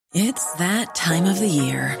It's that time of the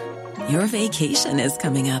year. Your vacation is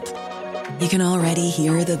coming up. You can already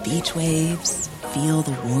hear the beach waves, feel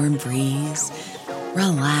the warm breeze,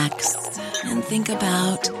 relax, and think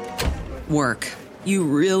about work. You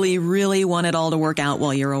really, really want it all to work out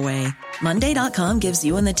while you're away. Monday.com gives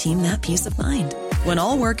you and the team that peace of mind. When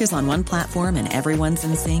all work is on one platform and everyone's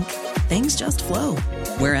in sync, things just flow.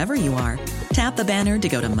 Wherever you are, tap the banner to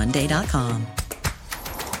go to Monday.com.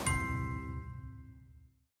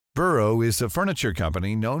 Burrow is a furniture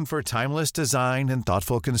company known for timeless design and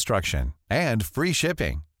thoughtful construction, and free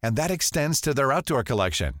shipping, and that extends to their outdoor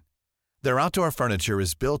collection. Their outdoor furniture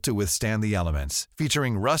is built to withstand the elements,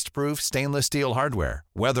 featuring rust-proof stainless steel hardware,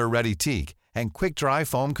 weather-ready teak, and quick-dry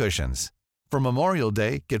foam cushions. For Memorial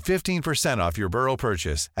Day, get 15% off your Burrow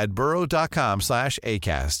purchase at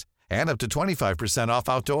burrow.com/ACAST, and up to 25% off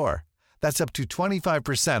outdoor. That's up to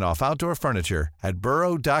 25% off outdoor furniture at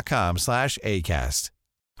burrow.com/ACAST.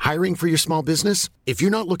 Hiring for your small business? If you're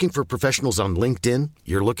not looking for professionals on LinkedIn,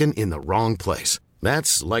 you're looking in the wrong place.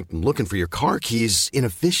 That's like looking for your car keys in a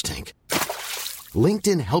fish tank.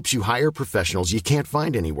 LinkedIn helps you hire professionals you can't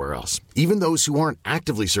find anywhere else, even those who aren't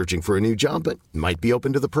actively searching for a new job but might be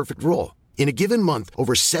open to the perfect role. In a given month,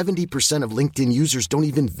 over 70% of LinkedIn users don't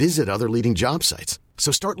even visit other leading job sites.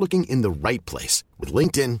 So start looking in the right place. With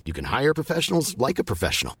LinkedIn, you can hire professionals like a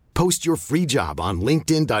professional. Post your free job on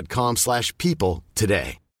linkedin.com/people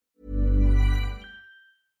today.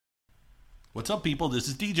 What's up, people? This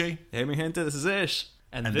is DJ. Hey, mi gente, this is Ish.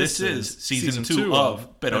 And this is Season 2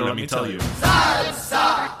 of Pero Let Me Tell You.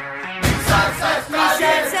 Salsa, mi salsa es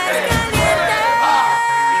caliente,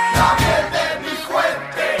 la miel de mi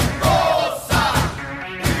fuente goza,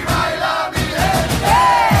 y baila mi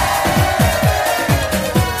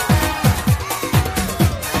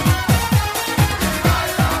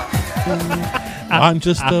gente. I'm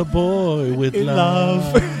just a boy with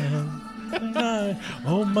love.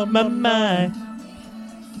 Oh, my.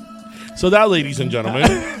 So that, ladies and gentlemen,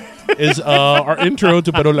 is our intro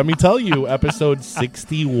to Pero Let Me Tell You, episode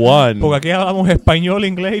 61. Porque aquí hablamos español,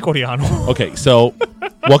 inglés y coreano. Okay, so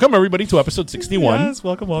welcome everybody to episode 61. Yes,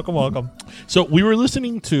 welcome. So we were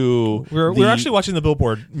listening to... We're actually watching the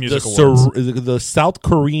Billboard Music Awards. The South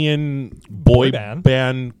Korean boy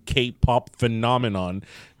band K-pop phenomenon,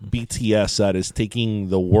 BTS, that is taking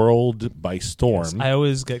the world by storm. Yes, I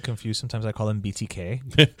always get confused. Sometimes I call them BTK.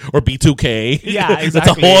 Or B2K. Yeah, exactly.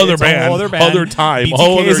 That's a whole other band. Other time.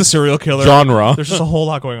 BTK is a serial killer. Genre. There's just a whole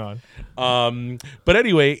lot going on. But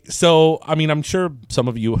anyway, so I mean, I'm sure some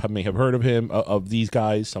of you may have heard of him, of these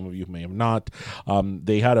guys. Some of you may have not.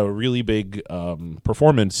 They had a really big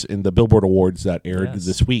performance in the Billboard Awards that aired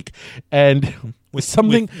this week, and with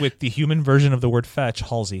something with the human version of the word fetch,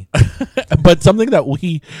 Halsey. But something that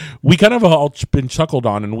we kind of all been chuckled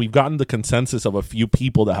on, and we've gotten the consensus of a few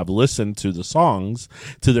people that have listened to their songs,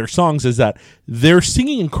 is that they're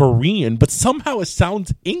singing in Korean, but somehow it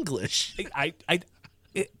sounds English.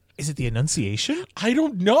 Is it the enunciation? I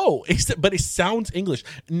don't know, but it sounds English.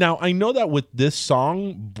 Now, I know that with this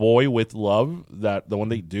song, Boy With Love, that the one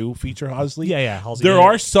they do feature Halsey, Halsey, there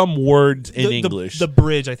are some words in English. The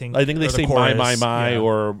bridge, I think they say chorus, my,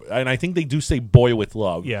 and I think they do say Boy With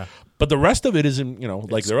Love. Yeah. But the rest of it isn't,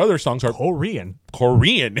 like their other songs are Korean.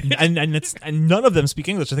 and none of them speak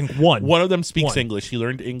English. I think one of them speaks English. He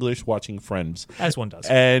learned English watching Friends, as one does.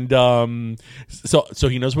 And so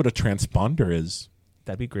he knows what a transponder is.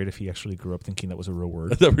 That'd be great if he actually grew up thinking that was a real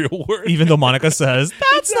word. The real word. Even though Monica says,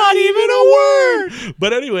 that's not even a word.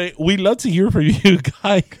 But anyway, we'd love to hear from you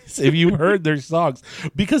guys if you heard their songs.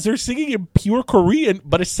 Because they're singing in pure Korean,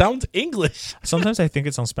 but it sounds English. Sometimes I think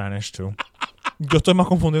it sounds Spanish, too. Yo estoy más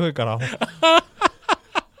confundido que carajo.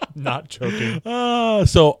 Not joking.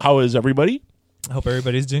 So, how is everybody? I hope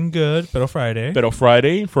everybody's doing good. Pero Friday. Pero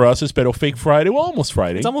Friday. For us, it's Pero Fake Friday. Well, almost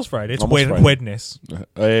Friday. It's almost Friday. It's almost Wednes.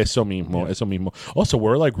 Eso mismo. Also,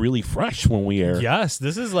 we're like really fresh when we air. Yes,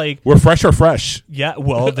 this is like... We're fresh. Yeah,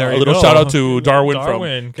 well, there you go. A little shout out to Darwin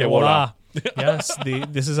from... Que voila. Yes,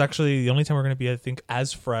 this is actually the only time we're going to be, I think,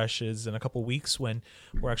 as fresh is in a couple weeks when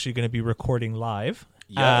we're actually going to be recording live.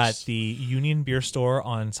 At the Union Beer Store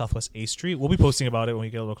on Southwest A Street. We'll be posting about it when we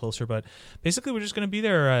get a little closer, but basically we're just going to be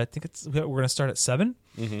there. I think we're going to start at 7,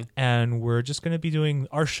 and we're just going to be doing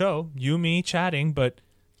our show, you, me, chatting, but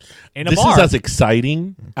in a bar. This is as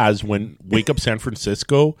exciting as when Wake Up San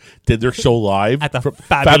Francisco did their show live at the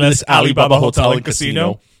fabulous Alibaba Hotel and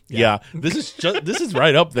Casino. Yeah, this is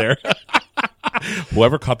right up there.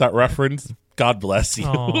 Whoever caught that reference, God bless you.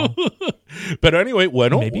 But anyway,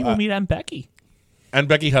 maybe we'll meet Aunt Becky. And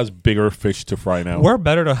Becky has bigger fish to fry now. We're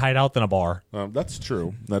better to hide out than a bar. That's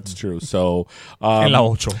true. That's true. So, En la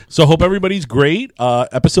ocho. so hope everybody's great.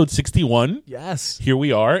 Episode 61. Yes. Here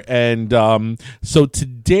we are. And so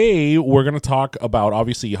today we're going to talk about,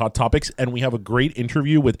 obviously, hot topics. And we have a great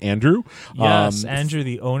interview with Andrew. Yes, Andrew,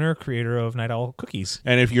 the owner, creator of Night Owl Cookies.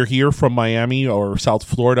 And if you're here from Miami or South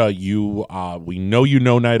Florida, we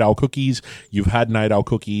know Night Owl Cookies. You've had Night Owl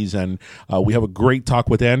Cookies. And we have a great talk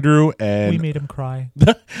with Andrew. And we made him cry.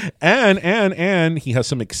 and he has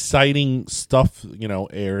some exciting stuff,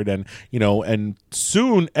 aired, and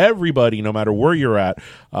soon everybody, no matter where you're at,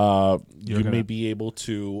 you may be able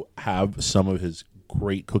to have some of his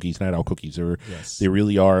great cookies, Night Owl Cookies. They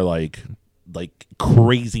really are like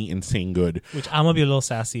crazy, insane good. Which I'm gonna be a little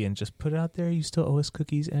sassy and just put it out there. You still owe us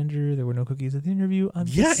cookies, Andrew. There were no cookies at the interview.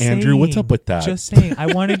 Andrew, what's up with that? Just saying.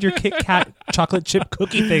 I wanted your Kit Kat chocolate chip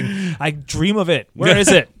cookie thing. I dream of it. Where is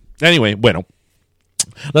it? Anyway, bueno.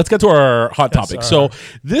 Let's get to our hot topic. So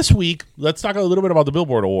this week, let's talk a little bit about the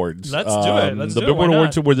Billboard Awards. Let's do it. The Billboard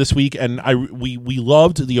Awards were this week, and we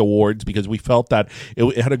loved the awards because we felt that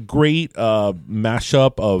it had a great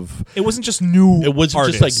mashup of. It wasn't just new. It wasn't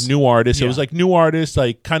artists. just like new artists. Yeah. It was like new artists,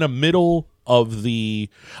 like kind of middle of the.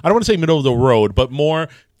 I don't want to say middle of the road, but more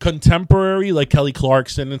contemporary, like Kelly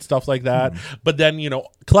Clarkson and stuff like that. But then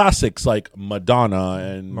classics like Madonna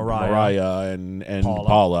and Mariah and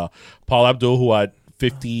Paula Abdul, who had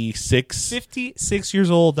 56 years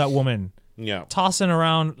old, that woman. Yeah. Tossing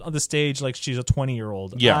around on the stage like she's a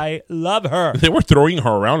 20-year-old. Yeah. I love her. They were throwing her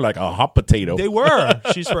around like a hot potato. They were.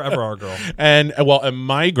 She's forever our girl. And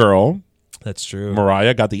my girl, that's true,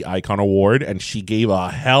 Mariah, got the Icon Award, and she gave a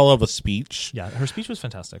hell of a speech. Yeah, her speech was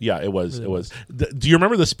fantastic. Yeah, it was. It was. Do you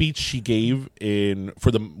remember the speech she gave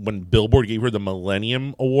when Billboard gave her the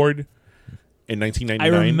Millennium Award? In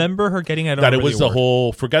 1999, I remember her getting it. That it was the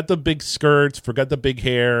whole forget the big skirts, forget the big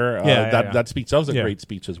hair. That speech, that was a great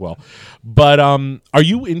speech as well. But are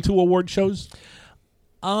you into award shows?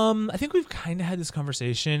 I think we've kind of had this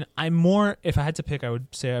conversation. I'm more, if I had to pick, I would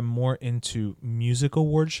say I'm more into music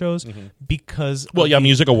award shows because. Well, yeah,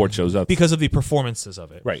 music award shows. Because of the performances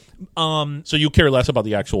of it, right? So you care less about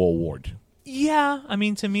the actual award. Yeah, I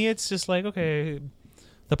mean, to me, it's just like, okay.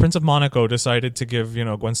 The Prince of Monaco decided to give,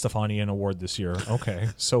 Gwen Stefani an award this year. Okay,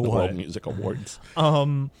 so what? World Music Awards.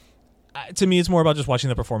 To me, it's more about just watching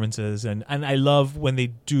the performances, and I love when they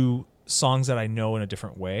do songs that I know in a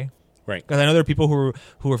different way. Right. Because I know there are people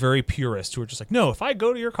who are very purist, who are just like, no, if I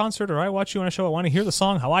go to your concert or I watch you on a show, I want to hear the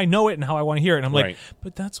song how I know it and how I want to hear it. And I'm like,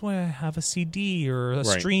 but that's why I have a CD or a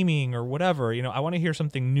streaming or whatever. I want to hear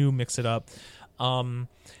something new, mix it up.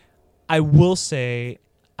 I will say,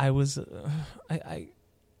 I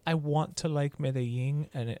want to like Medellin,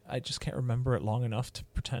 and I just can't remember it long enough to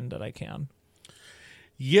pretend that I can.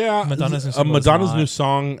 Yeah, Madonna's new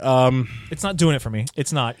song. It's not doing it for me.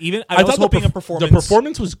 It's not. Even I was hoping a performance. The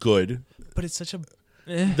performance was good, but it's such a.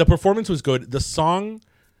 The performance was good. The song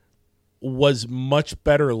was much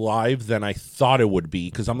better live than I thought it would be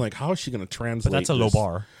because I'm like, how is she going to translate? But that's a low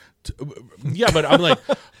bar. Yeah, but I'm like,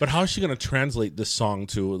 but how is she going to translate this song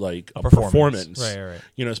to like a performance? Right.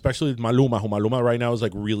 Especially with Maluma, who Maluma right now is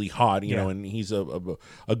like really hot, you know, and he's a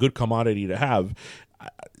good commodity to have.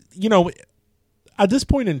 At this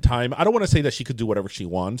point in time, I don't want to say that she could do whatever she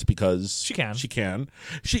wants because she can. She can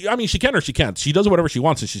or she can't. She does whatever she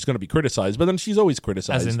wants and she's going to be criticized, but then she's always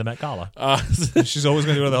criticized. As in the Met Gala. She's always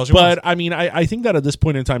going to do what the hell she wants. But, I think that at this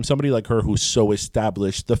point in time, somebody like her who's so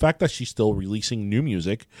established, the fact that she's still releasing new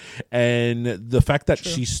music and the fact that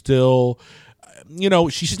she's still...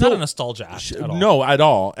 she's not a nostalgia act at all. No, at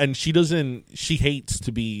all. And she hates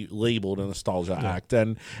to be labeled a nostalgia act.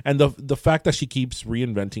 And the fact that she keeps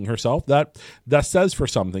reinventing herself, that says for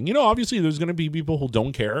something. Obviously there's going to be people who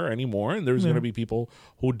don't care anymore, and there's going to be people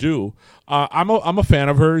who do. I'm a fan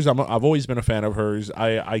of hers. I've always been a fan of hers.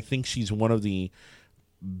 I think she's one of the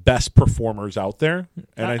best performers out there.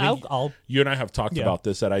 And I think you and I have talked about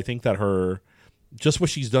this, that I think that just what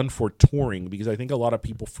she's done for touring, because I think a lot of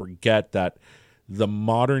people forget that the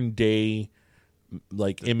modern day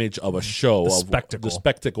image of a show, the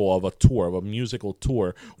spectacle of a tour, of a musical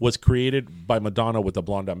tour, was created by Madonna with the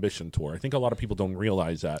Blonde Ambition tour. I think a lot of people don't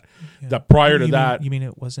realize that. Yeah. That prior to that... You mean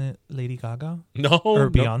it wasn't Lady Gaga? No. Or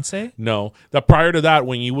Beyonce? No. That prior to that,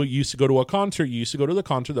 when you used to go to a concert,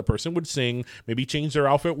 the person would sing, maybe change their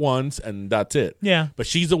outfit once, and that's it. Yeah. But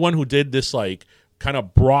she's the one who did this kind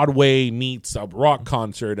of Broadway meets a rock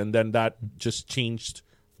concert, and then that just changed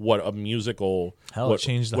what a musical, it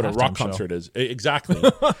changed what a rock show. concert is. Exactly.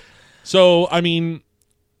 So,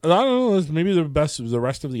 I don't know. Maybe the rest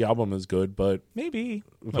of the album is good, but maybe.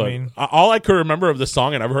 But I mean, all I could remember of the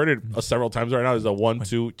song, and I've heard it several times right now, is the 1,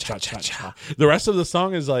 2, cha cha cha. The rest of the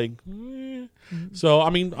song is like, so I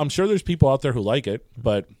mean, I'm sure there's people out there who like it.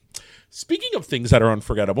 But speaking of things that are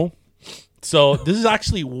unforgettable, so this is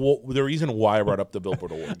actually the reason why I brought up the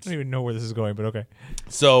Billboard Awards. I don't even know where this is going, but okay.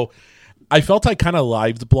 So I felt I kind of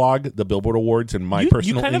live blogged the Billboard Awards in my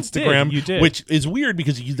personal Instagram, you did. Which is weird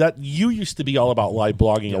because you used to be all about live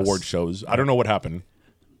blogging award shows. I don't know what happened.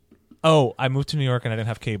 Oh, I moved to New York and I didn't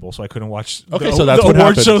have cable, so I couldn't watch so that's the what award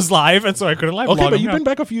happened. shows live, and so I couldn't live blog. Okay, but them. you've been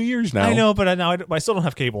back a few years now. I know, but now I still don't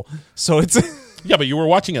have cable, so it's yeah, but you were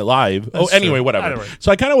watching it live. That's anyway, true. whatever.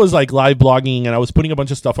 So I kind of was like live blogging, and I was putting a bunch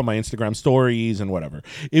of stuff on my Instagram stories and whatever.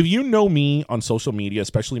 If you know me on social media,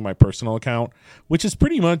 especially my personal account, which is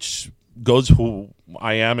pretty much goes who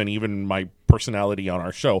I am and even my personality on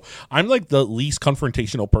our show, I'm like the least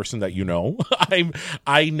confrontational person that you know.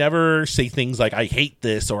 I never say things like I hate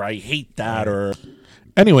this or I hate that or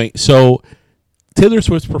anyway. So Taylor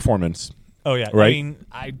Swift's performance. Oh yeah, right? I mean,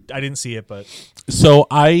 I didn't see it, but so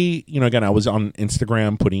again, I was on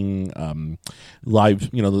Instagram putting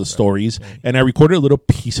live, the stories, and I recorded a little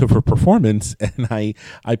piece of her performance, and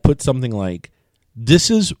I put something like,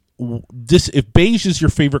 "This if beige is your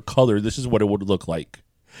favorite color, this is what it would look like."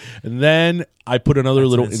 And then I put another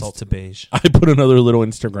little insult to beige. I put another little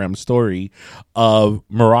Instagram story of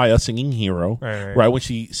Mariah singing "Hero" right when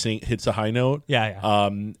she hits a high note. Yeah.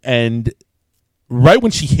 And right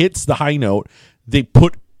when she hits the high note, they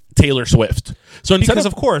put Taylor Swift. So because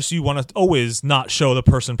of course you want to always not show the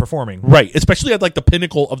person performing, right? Especially at like the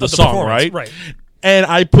pinnacle of the song, right? Right. And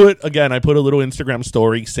I put a little Instagram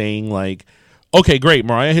story saying like, okay, great,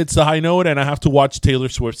 Mariah hits the high note, and I have to watch Taylor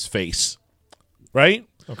Swift's face, right?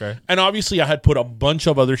 Okay. And obviously, I had put a bunch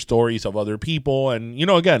of other stories of other people, and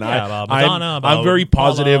again, about Madonna, I'm very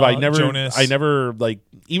positive. Paula, I never like,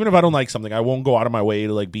 even if I don't like something, I won't go out of my way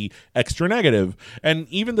to like be extra negative. And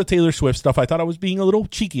even the Taylor Swift stuff, I thought I was being a little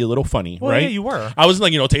cheeky, a little funny, well, right? Yeah, you were. I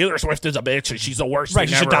wasn't like, Taylor Swift is a bitch and she's the worst thing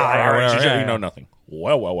she ever. should die or whatever. Nothing.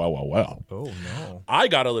 Well. Oh no! I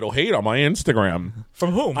got a little hate on my Instagram.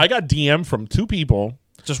 From whom? I got DM from 2 people.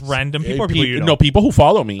 Just random people, or people you know? No, people who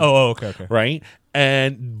follow me. Oh, okay. Right?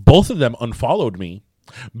 And both of them unfollowed me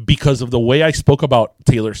because of the way I spoke about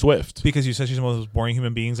Taylor Swift. Because you said she's one of those boring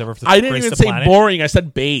human beings ever. I didn't even say boring. I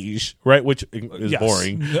said beige, right? Which is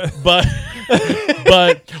boring.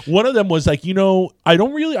 But one of them was like, I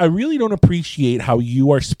really don't appreciate how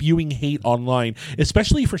you are spewing hate online,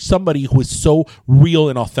 especially for somebody who is so real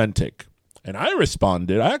and authentic. And I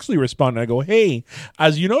actually responded. I go, hey,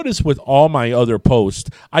 as you notice with all my other posts,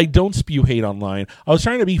 I don't spew hate online. I was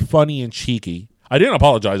trying to be funny and cheeky. I didn't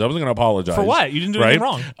apologize. I wasn't going to apologize. For what? You didn't do anything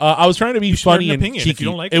wrong. I was trying to be funny and cheeky. If you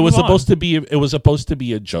don't like it, was supposed to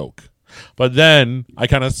be a joke. But then I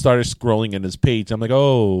kind of started scrolling in his page. I'm like,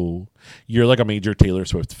 oh, you're like a major Taylor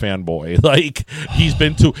Swift fanboy. Like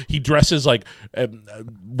he dresses like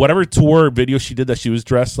whatever tour video she did that she was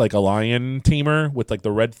dressed like a lion tamer with like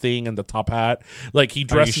the red thing and the top hat. Like he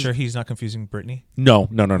dresses. Are you sure he's not confusing Britney? No.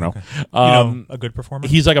 Okay. A good performer.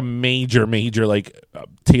 He's like a major like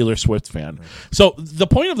Taylor Swift fan. Right. So the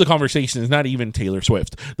point of the conversation is not even Taylor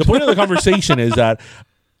Swift. The point of the conversation is that.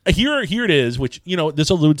 Here it is, which, this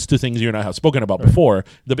alludes to things you and I have spoken about before,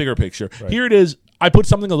 the bigger picture. Right. Here it is. I put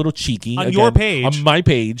something a little cheeky. On your page. On my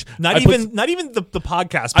page. Not even the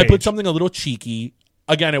podcast page. I put something a little cheeky.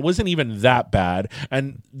 Again, it wasn't even that bad.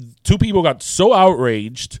 And 2 people got so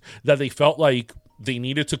outraged that they felt like they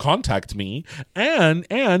needed to contact me, and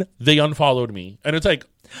they unfollowed me. And it's like,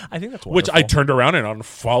 I think that's wonderful. Which I turned around and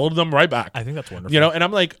unfollowed them right back. I think that's wonderful. And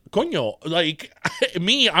I'm like, coño, like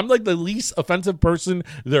I'm like the least offensive person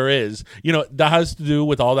there is. That has to do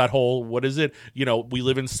with all that whole, what is it? We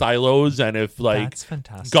live in silos, and if like, that's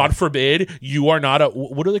fantastic. God forbid, you are not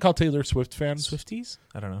what do they call Taylor Swift fans? Swifties?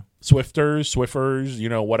 I don't know. Swifters, Swiffers,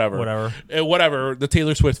 whatever the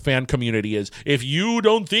Taylor Swift fan community is. If you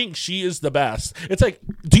don't think she is the best, it's like,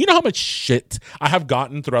 do you know how much shit I have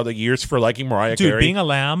gotten throughout the years for liking Mariah Carey? Dude, being a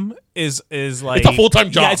lamb is like, it's a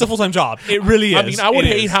full-time job. Yeah, it's a full-time job. It really is. I mean, I would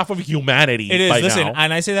hate half of humanity. It is. Listen, now.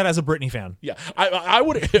 And I say that as a Britney fan. Yeah, I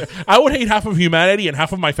would hate half of humanity and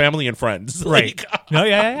half of my family and friends. Right? No,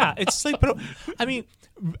 yeah. It's like, but I mean,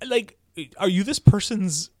 like, are you this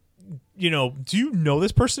person's? Do you know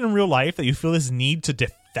this person in real life that you feel this need to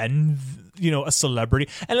defend, a celebrity?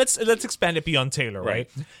 And let's expand it beyond Taylor, right?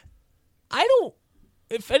 I don't.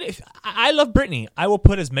 If I love Britney, I will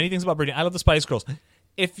put as many things about Britney. I love the Spice Girls.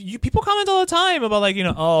 If people comment all the time about like,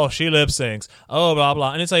 oh, she lip syncs, oh, blah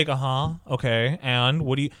blah, and it's like, okay, and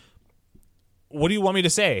what do you? what do you want me to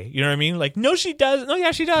say? You know what I mean? Like, no, she does. No,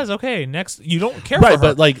 yeah, she does. Okay, next. You don't care Right, for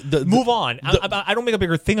her. but like move on. I don't make a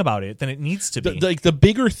bigger thing about it than it needs to be. like the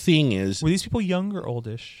bigger thing is, were these people young or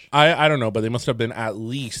oldish? I don't know, but they must have been at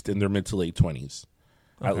least in their mid to late 20s,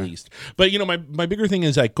 at least. But my bigger thing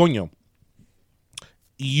is like, coño,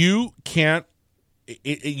 you can't.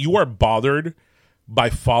 You are bothered by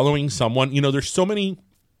following someone. There's so many.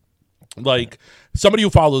 Like, somebody who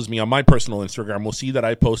follows me on my personal Instagram will see that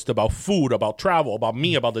I post about food, about travel, about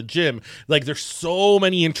me, about the gym. Like, there's so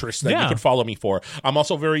many interests that you could follow me for. I'm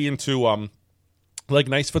also very into like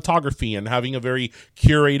nice photography and having a very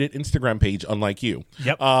curated Instagram page, unlike you.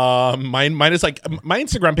 Yep. Mine is like, my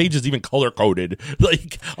Instagram page is even color coded.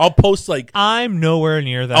 Like, I'll post like, I'm nowhere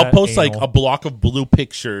near that. I'll post like a block of blue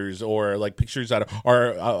pictures or like pictures that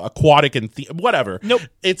are aquatic and whatever. Nope.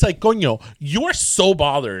 It's like, coño, you are so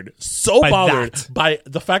bothered by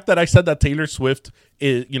the fact that I said that Taylor Swift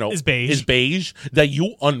is beige that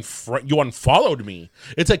you unfollowed me.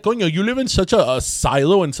 It's like, coño, you live in such a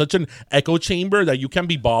silo and such an echo chamber that you can't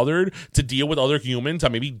be bothered to deal with other humans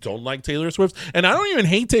that maybe don't like Taylor Swift. And I don't even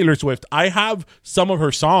hate Taylor Swift. I have some of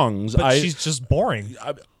her songs. But she's just boring.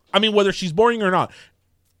 I mean, whether she's boring or not,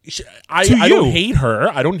 I don't hate her.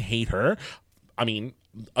 I don't hate her. I mean,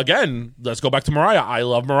 again, let's go back to Mariah. I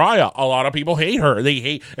love Mariah. A lot of people hate her. They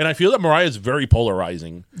hate, and I feel that Mariah is very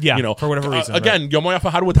polarizing. Yeah, for whatever reason. Again, yo me voy a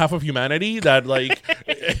fajar with half of humanity. That like,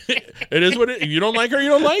 it is what it. If you don't like her, you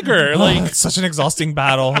don't like her. Like, it's such an exhausting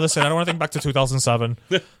battle. Listen, I don't want to think back to 2007.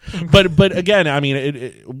 but again, I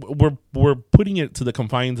mean, we're putting it to the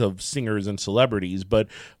confines of singers and celebrities, but.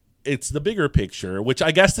 It's the bigger picture, which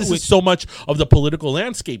I guess this is so much of the political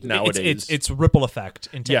landscape nowadays. It's ripple effect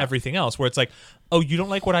into everything else, where it's like, oh, you don't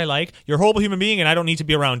like what I like? You're a horrible human being, and I don't need to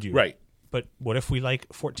be around you. Right. But what if we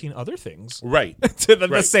like 14 other things? Right.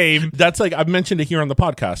 The same. That's like, I've mentioned it here on the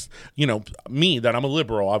podcast. Me, that I'm a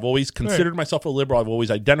liberal. I've always considered myself a liberal. I've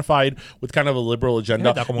always identified with kind of a liberal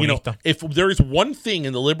agenda. If there's one thing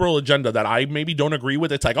in the liberal agenda that I maybe don't agree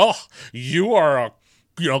with, it's like, oh, you are a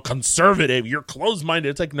conservative, you're closed-minded.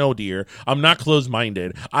 It's like, no, dear, I'm not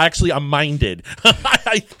closed-minded. I'm minded.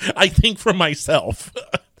 I think for myself.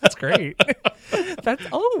 That's great.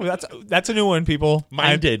 That's a new one, people.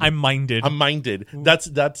 Minded. I'm minded. I'm minded.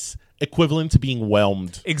 That's equivalent to being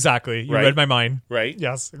whelmed. Exactly. You read my mind. Right?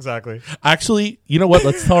 Yes, exactly. Actually, you know what?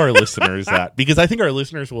 Let's tell our listeners that, because I think our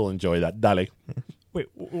listeners will enjoy that. Dale. Wait,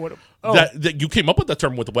 what? Oh. That you came up with the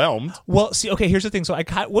term with whelmed. Well, see, okay, here's the thing. So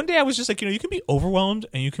one day I was just like, you can be overwhelmed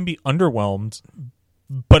and you can be underwhelmed,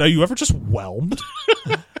 but are you ever just whelmed?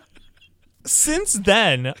 Since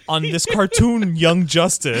then, on this cartoon Young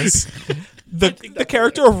Justice, the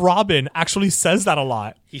character of Robin actually says that a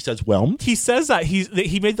lot. He says whelmed? He says that he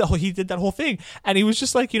did that whole thing, and he was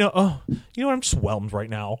just like, what, I'm just whelmed right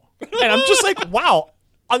now. And I'm just like, wow.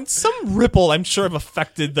 On some ripple, I'm sure I've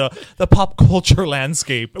affected the pop culture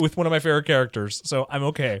landscape with one of my favorite characters, so I'm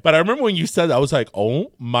okay. But I remember when you said that, I was like,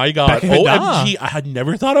 oh my God, OMG, I had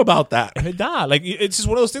never thought about that. Like, it's just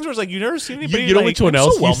one of those things where it's like, you never seen anybody. You know which one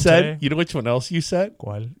else you said? Today. You know which one else you said?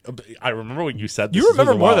 ¿Cuál? I remember when you said this. You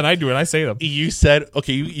remember more than I do, and I say them. You said,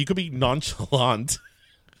 okay, you could be nonchalant,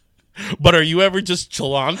 but are you ever just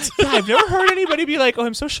chalant? Yeah, I've never heard anybody be like, oh,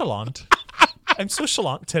 I'm so chalant. I'm so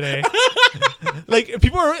chalant today. Like,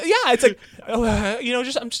 people are, it's like,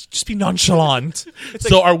 I'm just be nonchalant. It's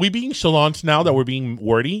so are we being chalant now that we're being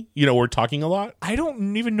wordy? We're talking a lot? I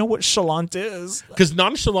don't even know what chalant is. Because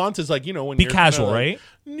nonchalant is like, when be you're casual, kinda, right?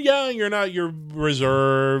 Yeah, you're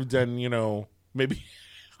reserved and, maybe,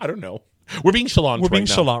 I don't know. We're being chalant We're being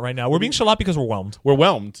chalant right now. We're being chalant because we're whelmed. We're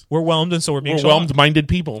whelmed. We're whelmed, and so we're being chalant. Whelmed-minded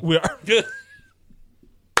people. We are.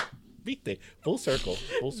 Viste. Full circle.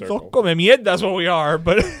 Dos come mierdas, what we are,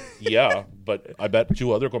 but yeah, but I bet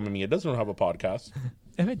two other come mierdas don't have a podcast.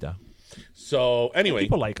 Es verdad. So anyway,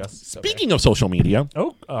 people like us. Speaking of social media,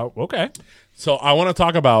 okay. So I want to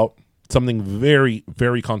talk about something very,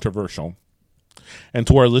 very controversial, and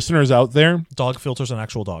to our listeners out there, dog filters on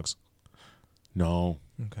actual dogs. No.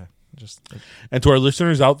 Okay. And to our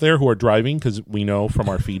listeners out there who are driving, because we know from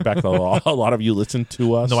our feedback that a lot of you listen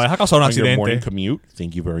to us on your morning commute.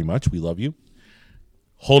 Thank you very much. We love you.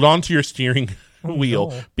 Hold on to your steering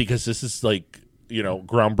wheel because this is like,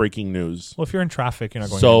 groundbreaking news. Well, if you're in traffic, you're not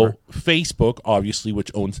going anywhere. Facebook, obviously, which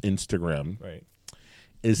owns Instagram, right,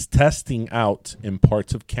 is testing out in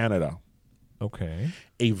parts of Canada. Okay.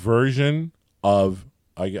 A version of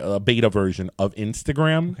a beta version of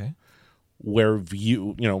Instagram. Okay. Where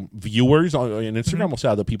viewers on Instagram will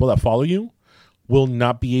say the people that follow you will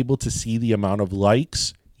not be able to see the amount of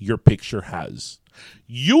likes your picture has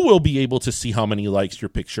You will be able to see how many likes your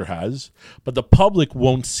picture has, but the public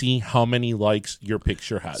won't see how many likes your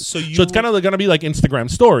picture has. So it's kind of going to be like Instagram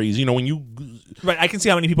stories. You know, when you right, I can see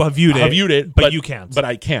how many people have viewed it, but you can't. But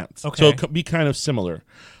I can't. Okay. So it could be kind of similar.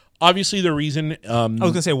 Obviously, the reason I was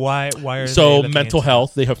going to say why are so they mental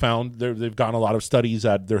health? They have found they've gotten a lot of studies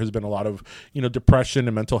that there has been a lot of depression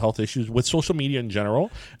and mental health issues with social media in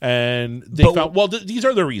general, and they found these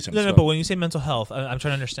are the reasons. No, but when you say mental health, I'm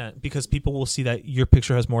trying to understand because people will see that your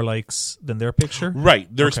picture has more likes than their picture. Right,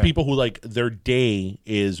 there's people who like their day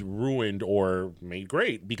is ruined or made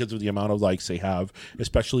great because of the amount of likes they have,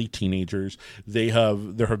 especially teenagers. There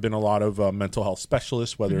have been a lot of mental health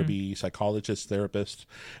specialists, whether it be psychologists, therapists.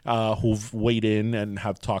 Who've weighed in and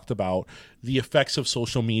have talked about the effects of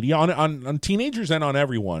social media on teenagers and on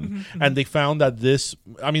everyone. And they found that there's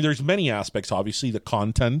many aspects, obviously, the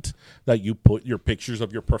content that you put, your pictures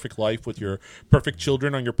of your perfect life with your perfect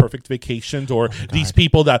children on your perfect vacations, or these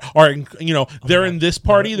people that are, they're in this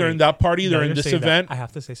party, they're in that party, they're in this event. I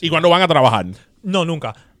have to say something. ¿Y cuándo van a trabajar? No,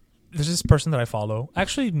 nunca. There's this person that I follow. I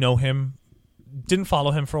actually know him. Didn't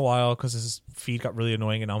follow him for a while because his feed got really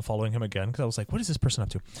annoying, and now I'm following him again because I was like, "What is this person up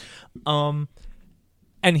to?"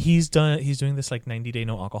 And he's doing this like 90-day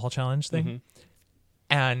no alcohol challenge thing,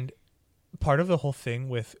 and part of the whole thing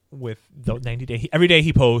with the 90-day, every day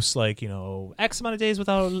he posts like X amount of days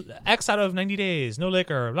without X out of 90 days, no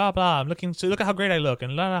liquor, blah blah. I'm looking to look at how great I look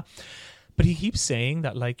and blah blah. But he keeps saying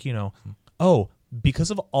that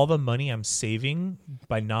because of all the money I'm saving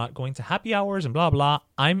by not going to happy hours and blah, blah,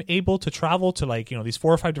 I'm able to travel to these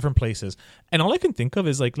 4 or 5 different places. And all I can think of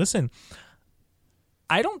is listen,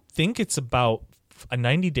 I don't think it's about a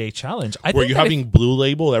 90-day challenge. Were you having Blue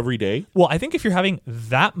Label every day? Well, I think if you're having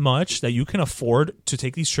that much that you can afford to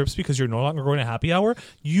take these trips because you're no longer going to happy hour,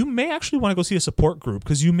 you may actually want to go see a support group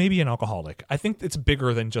because you may be an alcoholic. I think it's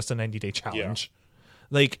bigger than just a 90-day challenge. Yeah.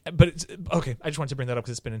 But it's okay. I just wanted to bring that up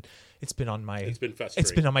because it's been on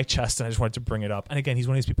my chest, and I just wanted to bring it up. And again, he's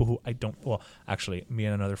one of these people who I don't. Well, actually, me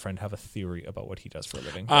and another friend have a theory about what he does for a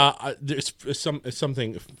living. There's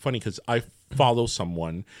something funny because I follow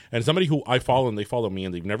someone, and somebody who I follow, and they follow me,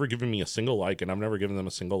 and they've never given me a single like, and I've never given them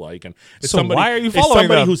a single like. And why are you following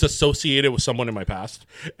somebody them? Who's associated with someone in my past,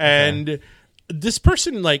 and this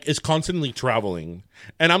person is constantly traveling,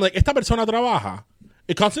 and I'm like, esta persona trabaja.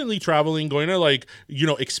 Constantly traveling, going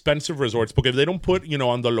to expensive resorts because they don't put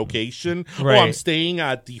on the location. Right. I'm staying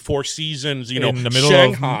at the Four Seasons, in the middle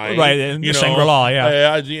Shanghai, of in Shangri-La.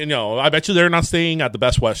 Yeah, I bet you they're not staying at the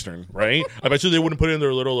Best Western, right? I bet you they wouldn't put it in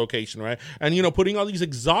their little location, right? And putting all these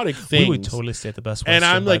exotic things. We would totally stay at the Best Western. And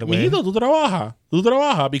I'm like, tu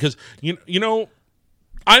trabaja, because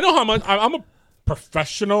I know how much I'm a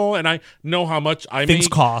professional, and I know how much things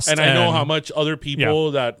cost, and I know how much other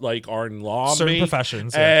people that are in law certain make,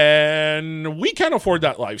 professions, and we can't afford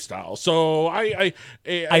that lifestyle. So I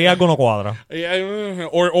algo no cuadra.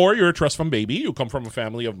 Or you're a trust fund baby. You come from a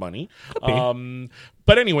family of money.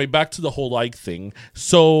 But anyway, back to the whole thing.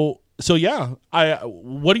 So yeah,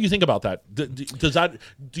 what do you think about that? Does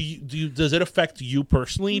it affect you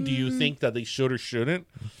personally? Do you think that they should or shouldn't?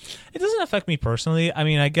 It doesn't affect me personally. I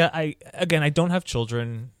mean, I don't have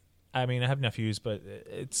children. I mean, I have nephews, but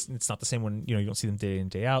it's not the same when you don't see them day in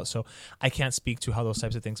day out. So I can't speak to how those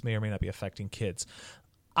types of things may or may not be affecting kids.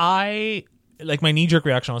 My knee-jerk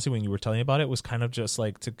reaction, honestly, when you were telling me about it, was kind of just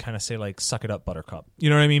to kind of say suck it up, buttercup. You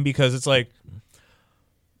know what I mean? Because it's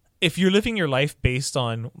if you're living your life based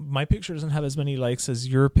on my picture doesn't have as many likes as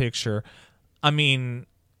your picture, I mean,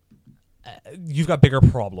 you've got bigger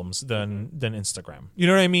problems than Instagram. You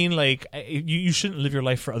know what I mean? You shouldn't live your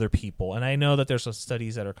life for other people. And I know that there's some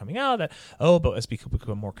studies that are coming out that, but as we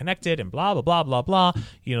become more connected and blah, blah, blah, blah, blah,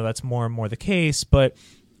 that's more and more the case. But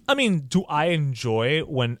I mean, do I enjoy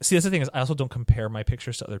see, that's the thing is I also don't compare my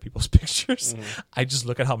pictures to other people's pictures. I just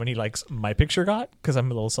look at how many likes my picture got because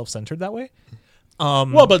I'm a little self-centered that way.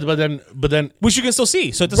 But then, which you can still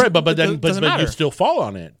see. So it doesn't, right, but you still fall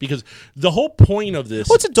on it because the whole point of this.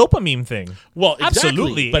 Well, it's a dopamine thing. Well, exactly.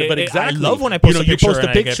 Absolutely. But exactly. I love when I post a picture.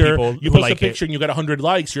 You post a picture and you got 100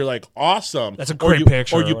 likes. You're like, awesome. That's a great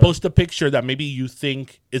picture. Or you post a picture that maybe you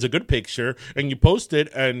think is a good picture, and you post it,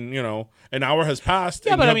 and an hour has passed.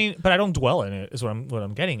 Yeah, but I don't dwell in it. Is what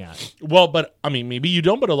I'm getting at. Well, but I mean, maybe you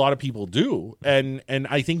don't, but a lot of people do, and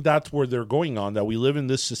I think that's where they're going on. That we live in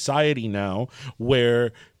this society now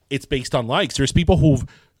where it's based on likes. There's people who've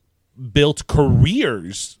built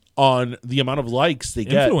careers on the amount of likes they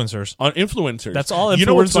get. Influencers. On influencers. That's all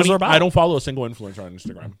influencers are about. I don't follow a single influencer on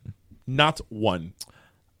Instagram. Not one.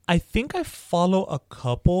 I think I follow a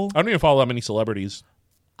couple. I don't even follow that many celebrities.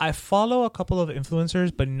 I follow a couple of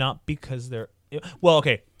influencers, but not because they're... Well,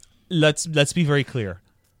 okay. let's be very clear.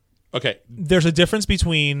 Okay. There's a difference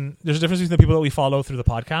between the people that we follow through the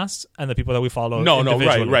podcast and the people that we follow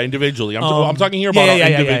right, individually. I'm talking here about our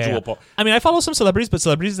individual. I mean, I follow some celebrities, but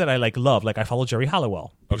celebrities that I love. Like I follow Jerry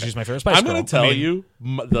Halliwell, because she's my favorite Spice Girl. I'm going to tell you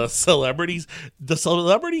the celebrities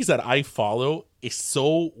that I follow is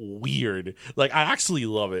so weird. Like I actually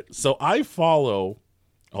love it. So I follow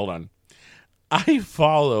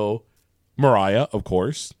Mariah, of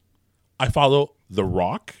course. I follow The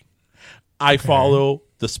Rock. I follow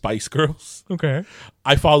the Spice Girls. Okay.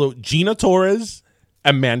 I follow Gina Torres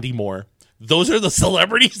and Mandy Moore. Those are the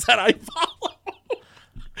celebrities that I follow.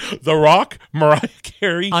 The Rock, Mariah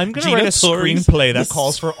Carey, I'm going to write a screenplay that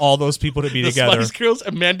calls for all those people to be together. The Spice Girls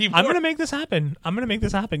and Mandy Moore. I'm going to make this happen.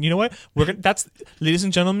 You know what? Ladies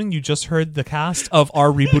and gentlemen, you just heard the cast of our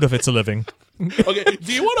reboot of It's a Living. Okay.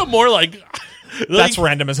 Do you want a more like that's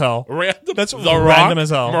random as hell. That's The random Rock, as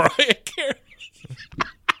hell. Mariah Carey.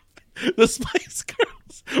 The Spice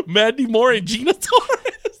Girls, Mandy Moore, and Gina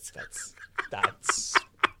Torres. That's.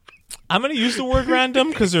 I'm going to use the word random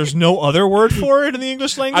because there's no other word for it in the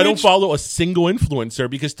English language. I don't follow a single influencer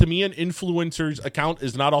because to me, an influencer's account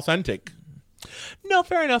is not authentic. No,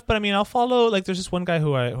 fair enough. But I mean, I'll follow. Like, there's this one guy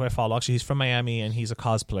who I follow. Actually, he's from Miami and he's a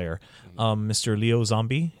cosplayer. Mr. Leo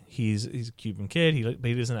Zombie. He's a Cuban kid. He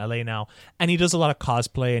lives in LA now, and he does a lot of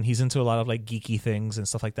cosplay, and he's into a lot of like geeky things and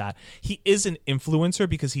stuff like that. He is an influencer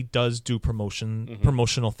because he does do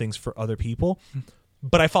promotional things for other people.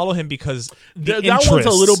 But I follow him because that one's a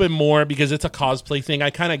little bit more because it's a cosplay thing. I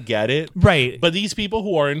kind of get it. Right. But these people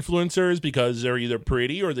who are influencers because they're either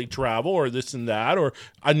pretty or they travel or this and that, or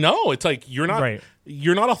I know it's like you're not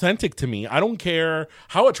authentic to me. I don't care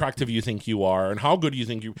how attractive you think you are and how good you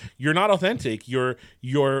think you're not authentic. Your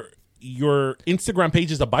Instagram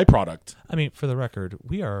page is a byproduct. I mean, for the record,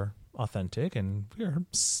 we are authentic and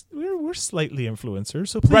we're slightly influencers,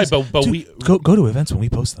 so please, but we go to events when we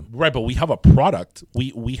post them, right? But we have a product,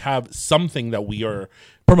 we have something that we are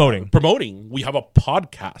promoting. We have a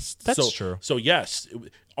podcast. That's true. So yes,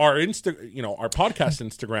 our our podcast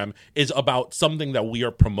Instagram is about something that we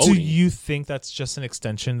are promoting. Do you think that's just an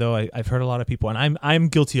extension though? I've heard a lot of people, and I'm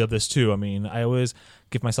guilty of this too. I mean, I always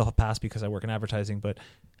give myself a pass because I work in advertising, but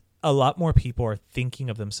a lot more people are thinking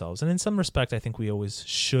of themselves, and in some respect, I think we always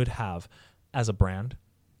should have as a brand.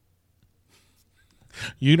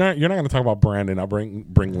 You're not going to talk about brand, and I'll bring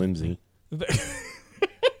Lindsay.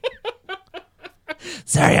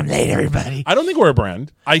 Sorry, I'm late, everybody. I don't think we're a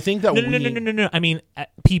brand. I think that no. I mean,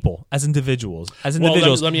 people as individuals.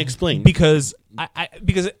 Let me explain. Because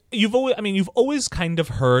because you've always kind of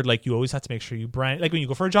heard like you always have to make sure you brand, like when you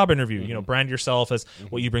go for a job interview, brand yourself as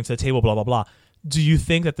what you bring to the table, blah blah blah. Do you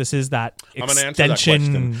think that this is that extension? I'm going to answer that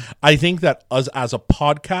question. I think that us as a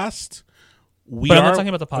podcast, I'm not talking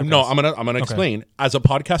about the podcast. No, I'm gonna explain. As a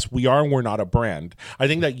podcast, we're not a brand. I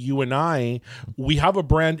think that you and we have a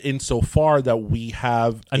brand insofar that we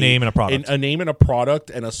have a name and a product. A name and a product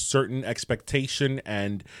and a certain expectation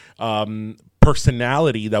and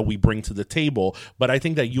personality that we bring to the table. But I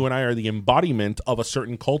think that you and I are the embodiment of a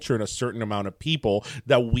certain culture and a certain amount of people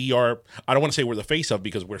that we are. I don't want to say we're the face of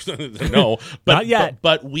because we're no, but not yet.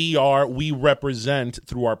 But we represent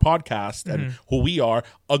through our podcast and who we are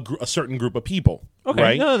a certain group of people. Okay,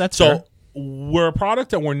 right? No, that's fair. We're a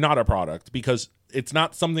product and we're not a product because it's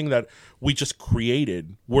not something that we just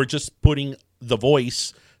created. We're just putting the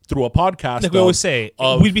voice through a podcast. Like we always say,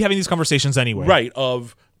 we'd be having these conversations anyway, right?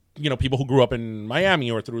 Of people who grew up in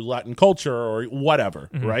Miami or through Latin culture or whatever,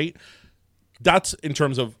 right? That's in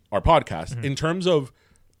terms of our podcast. In terms of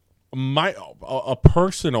a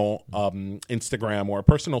personal Instagram or a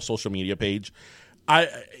personal social media page,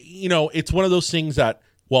 it's one of those things that,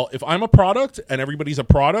 well, if I'm a product and everybody's a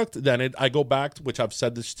product, then I go back to, which I've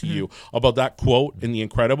said this to you about that quote in The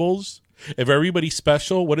Incredibles. If everybody's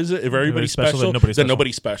special, what is it? If everybody's special, then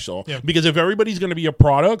nobody's special. Yeah. Because if everybody's going to be a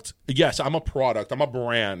product, yes, I'm a product. I'm a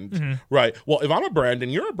brand. Right. Well, if I'm a brand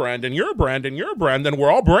and you're a brand and you're a brand and you're a brand, then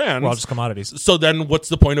we're all brands. We're all just commodities. So then what's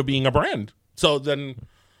the point of being a brand? So then,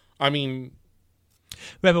 I mean.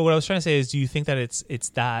 Right, but what I was trying to say is, do you think that it's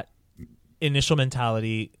that initial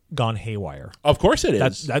mentality gone haywire? Of course it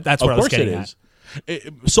is. That's what I was getting at.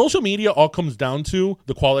 Social media all comes down to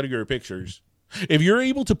the quality of your pictures. If you're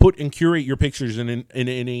able to put and curate your pictures in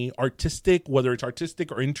a artistic, whether it's artistic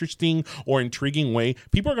or interesting or intriguing way,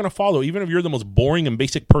 people are going to follow, even if you're the most boring and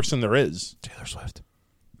basic person there is. Taylor Swift.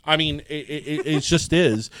 I mean, it just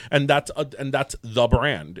is, and that's the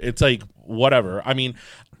brand. It's like whatever. I mean,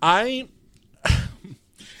 I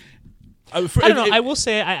don't know. I will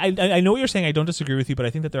say I know what you're saying. I don't disagree with you, but I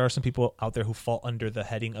think that there are some people out there who fall under the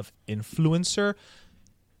heading of influencer.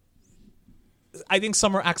 I think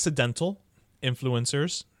some are accidental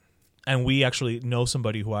influencers, and we actually know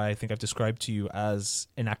somebody who I think I've described to you as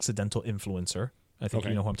an accidental influencer. I think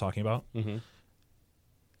you know who I'm talking about. Mm-hmm.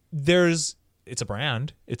 It's a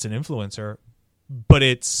brand, it's an influencer, but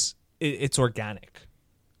it's organic.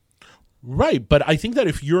 Right, but I think that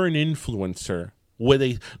if you're an influencer,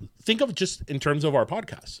 think of just in terms of our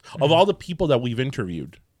podcast, of all the people that we've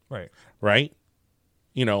interviewed, right?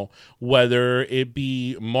 You know, whether it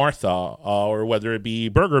be Martha or whether it be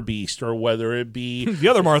Burger Beast or whether it be the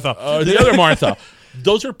other Martha,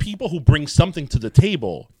 those are people who bring something to the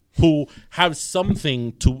table, who have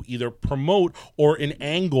something to either promote or an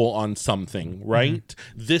angle on something, right?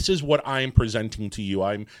 Mm-hmm. This is what I'm presenting to you.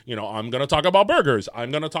 I'm going to talk about burgers.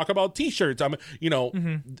 I'm going to talk about T-shirts.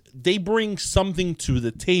 They bring something to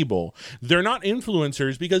the table. They're not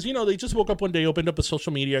influencers because, they just woke up one day, opened up a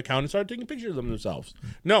social media account and started taking pictures of themselves.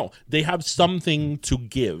 No, they have something to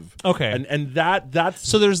give. Okay. And that's...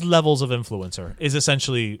 So there's levels of influencer is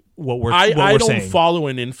essentially what we're I saying. don't follow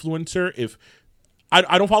an influencer if...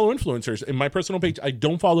 I don't follow influencers. In my personal page, I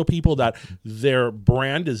don't follow people that their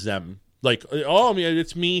brand is them. Like, oh,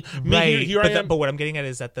 it's me. Right. Here I am. But what I'm getting at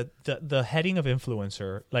is that the heading of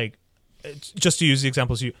influencer, like, just to use the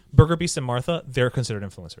examples, Burger Beast and Martha, they're considered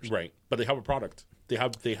influencers. Right. But they have a product. They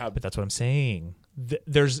have. But that's what I'm saying.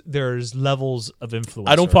 There's levels of influencer.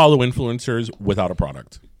 I don't follow influencers without a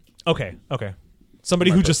product. Okay.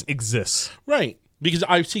 Somebody who just exists. Right. Because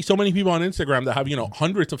I see so many people on Instagram that have,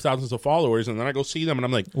 hundreds of thousands of followers, and then I go see them, and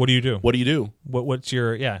I'm like, what do you do? What do you do? What's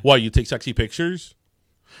your, Why, you take sexy pictures?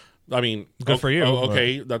 I mean, good for you.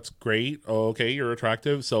 Okay, that's great. Okay, you're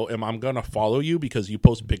attractive. So am I going to follow you because you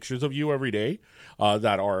post pictures of you every day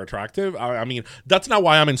that are attractive? I mean, that's not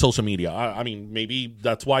why I'm in social media. I mean, maybe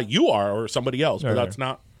that's why you are or somebody else, but that's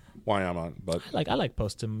not why I'm on. But I like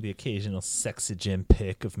posting the occasional sexy gym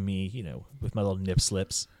pic of me, with my little nip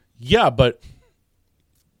slips. Yeah, but...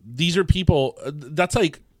 These are people that's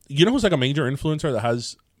like, who's like a major influencer that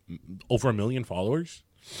has over 1 million followers?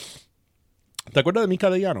 ¿Te acuerdas de Mica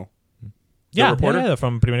de Llano? Yeah,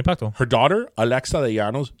 from Primer Impacto. Her daughter, Alexa de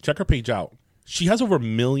Llanos, check her page out. She has over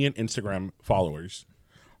 1 million Instagram followers.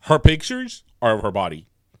 Her pictures are of her body.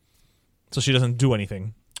 So she doesn't do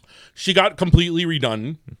anything. She got completely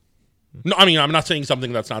redone. No, I mean, I'm not saying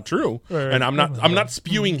something that's not true. Right. And I'm not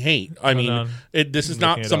spewing hate. I mean, this is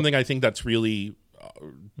not something I think that's really...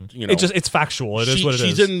 it's factual. It is what it is.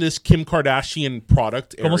 She's in this Kim Kardashian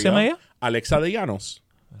product area. ¿Cómo se llama ella? Alexa de Llanos.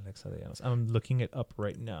 I'm looking it up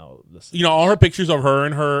right now. All her pictures of her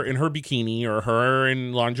in her bikini or her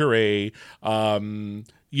in lingerie. Of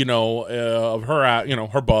her at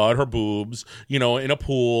her butt, her boobs. In a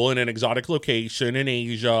pool in an exotic location in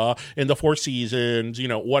Asia, in the Four Seasons.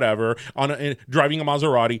 Whatever. Driving a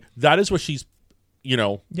Maserati. That is what she's.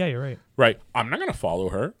 Yeah, you're right. Right. I'm not going to follow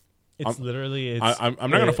her. I'm not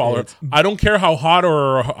going to follow her. I don't care how hot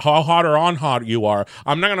or on hot you are.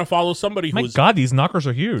 I'm not going to follow somebody who's... My God, these knockers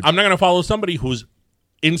are huge. I'm not going to follow somebody whose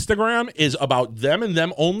Instagram is about them and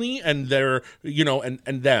them only, and their, and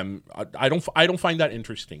them. I don't find that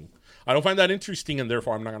interesting. I don't find that interesting, and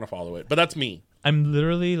therefore I'm not going to follow it. But that's me. I'm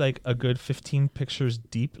literally like a good 15 pictures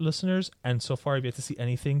deep, listeners, and so far I've yet to see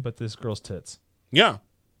anything but this girl's tits. Yeah.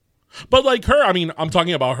 But like her, I mean, I'm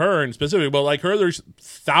talking about her in specific, but like her, there's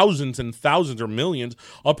thousands and thousands or millions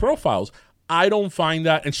of profiles. I don't find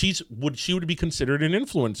that, and she would be considered an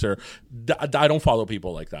influencer. I don't follow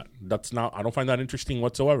people like that. I don't find that interesting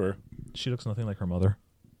whatsoever. She looks nothing like her mother.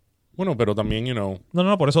 Bueno, pero también,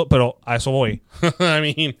 No, por eso, pero a eso voy. I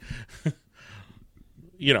mean,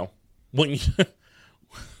 when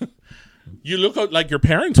you look like your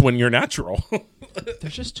parents when you're natural.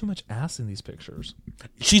 There's just too much ass in these pictures.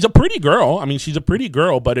 She's a pretty girl. I mean, she's a pretty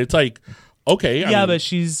girl, but it's like, okay. I mean, but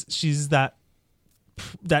she's that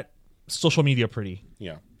social media pretty.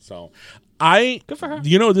 Yeah. So good for her.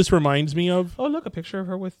 This reminds me of. Oh, look, a picture of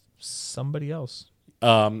her with somebody else.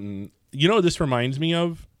 This reminds me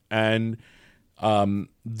of, and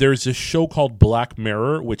there's a show called Black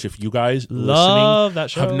Mirror, which if you guys love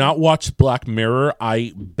that show have not watched Black Mirror,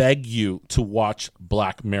 I beg you to watch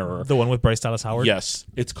Black Mirror. The one with Bryce Dallas Howard? Yes.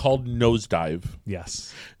 It's called Nosedive.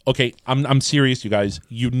 Yes. Okay, I'm serious, you guys.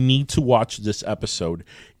 You need to watch this episode.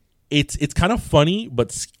 It's kind of funny,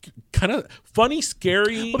 but kind of funny,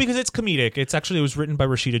 scary. Well, because it's comedic. It was written by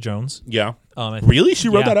Rashida Jones. Yeah. Really? She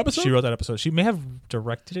wrote that episode? She wrote that episode. She may have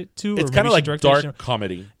directed it too. It's kind of like dark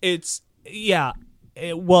comedy. It's, yeah.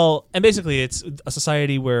 And basically it's a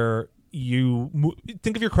society where you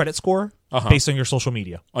think of your credit score based on your social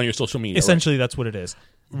media. On your social media. Essentially, right. That's what it is.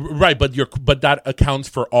 Right, but that accounts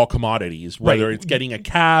for all commodities, whether it's getting a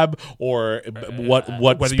cab or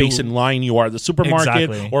what space in line you are at the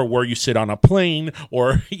supermarket, or where you sit on a plane,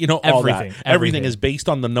 or all that. Everything is based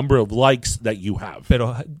on the number of likes that you have.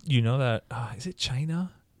 But you know that is it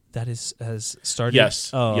China that has started?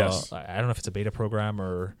 Yes. Yes. I don't know if it's a beta program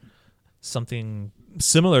or something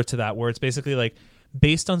similar to that, where it's basically like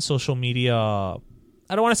based on social media. I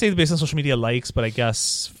don't want to say based on social media likes, but I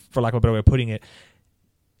guess for lack of a better way of putting it.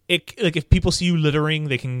 Like if people see you littering,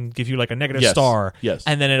 they can give you like a negative star. Yes.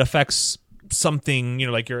 And then it affects something,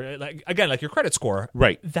 like your your credit score.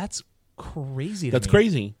 Right. That's crazy. That's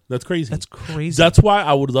crazy. That's crazy. That's why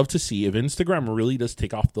I would love to see if Instagram really does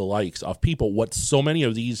take off the likes of people. What so many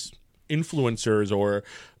of these influencers or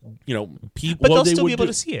people, but they'll still be able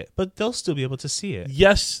to see it. But they'll still be able to see it.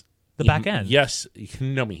 Yes. The back end. Yes.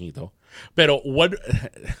 No, mijito. Pero what?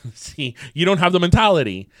 See, you don't have the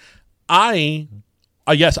mentality.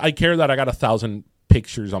 Yes, I care that I got 1,000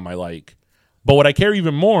 pictures on my like. But what I care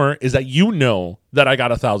even more is that that I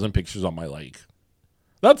got 1,000 pictures on my like.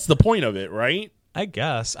 That's the point of it, right? I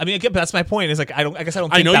guess. I mean, again, that's my point. Is like I guess I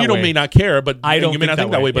don't. I know you may not care, but you may not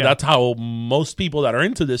think that way. But that's how most people that are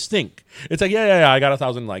into this think. It's like, I got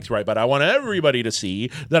 1,000 likes, right? But I want everybody to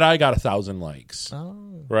see that I got 1,000 likes,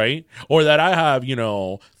 right? Or that I have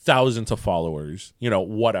thousands of followers,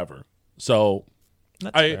 whatever. So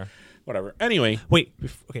that's fair. Whatever. Anyway, wait.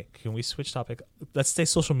 Okay, can we switch topic? Let's stay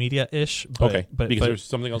social media ish. Okay, because there's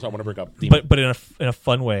something else I want to bring up. But in a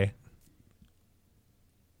fun way.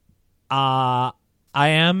 I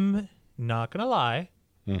am not gonna lie.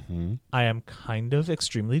 Mm-hmm. I am kind of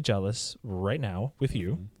extremely jealous right now with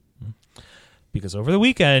you because over the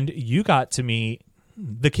weekend you got to meet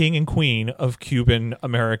the king and queen of Cuban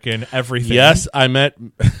American everything. Yes, I met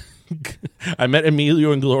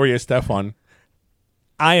Emilio and Gloria Estefan.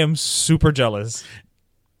 I am super jealous.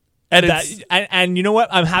 And you know what?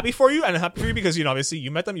 I'm happy for you, and I'm happy for you because obviously you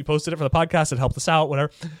met them, you posted it for the podcast, it helped us out,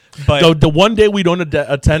 whatever. But the one day we don't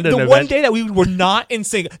attend an event, one day that we were not in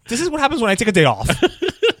sync. This is what happens when I take a day off.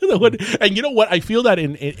 And you know what? I feel that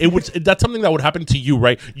that's something that would happen to you,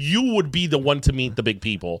 right? You would be the one to meet the big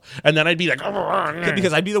people, and then I'd be like,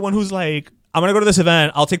 because I'd be the one who's like, I'm gonna go to this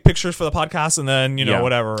event. I'll take pictures for the podcast, and then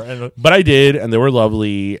whatever. But I did, and they were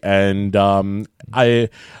lovely. And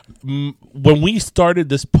when we started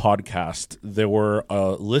this podcast, there were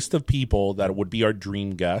a list of people that would be our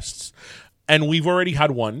dream guests, and we've already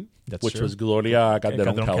had one. Which was Gloria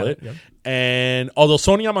Calderon-Kellett. Yep. And although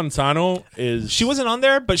Sonia Manzano she wasn't on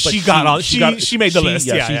there, but she got on. She made the list.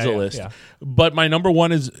 Yeah, she's the list. Yeah. But my number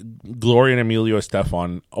one is Gloria and Emilio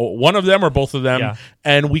Estefan. One of them or both of them. Yeah.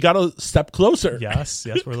 And we got a step closer. Yes,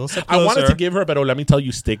 we're a little step closer. I wanted to give her a "Pero let me tell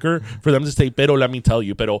you" sticker for them to say "Pero let me tell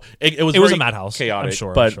you." Pero it was a madhouse, chaotic. I'm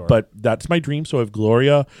sure. But that's my dream. So if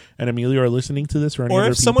Gloria and Emilio are listening to this, or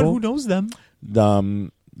if someone who knows them,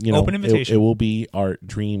 open invitation. It will be our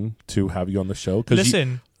dream to have you on the show.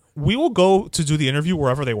 Listen, we will go to do the interview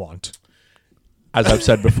wherever they want. As I've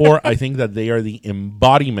said before, I think that they are the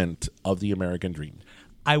embodiment of the American dream.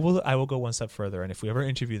 I will go one step further, and if we ever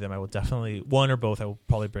interview them, I will definitely, one or both, I will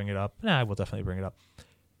probably bring it up. I will definitely bring it up.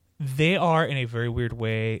 They are, in a very weird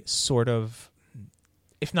way, sort of,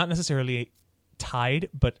 if not necessarily tied,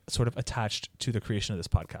 but sort of attached to the creation of this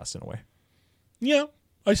podcast in a way. Yeah,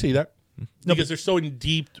 I see that. No, because they're so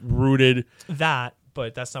deep rooted.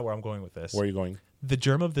 But that's not where I'm going with this. Where are you going? The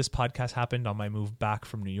germ of this podcast happened on my move back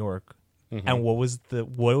from New York. Mm-hmm. And what was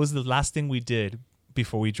the last thing we did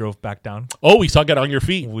before we drove back down? Oh, we saw Get On Your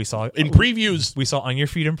Feet. We saw in previews. We saw On Your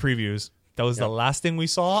Feet in previews. That was the last thing we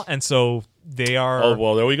saw, and so they are. Oh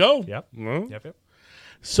well, there we go. Yep. Mm-hmm. Yep.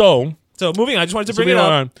 So moving on. I just wanted to bring it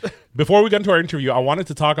up. Before we get into our interview, I wanted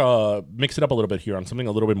to talk, mix it up a little bit here on something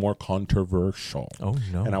a little bit more controversial. Oh,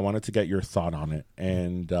 no. And I wanted to get your thought on it.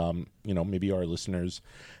 And, maybe our listeners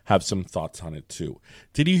have some thoughts on it too.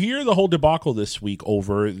 Did you hear the whole debacle this week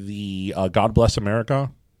over the God Bless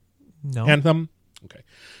America anthem? Okay.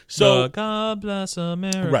 So God Bless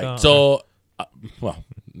America. Right. So,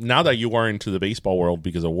 now that you are into the baseball world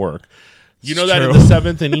because of work, you know that in the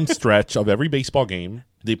 7th inning stretch of every baseball game,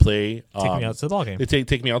 they play Take Me Out to the Ball Game. They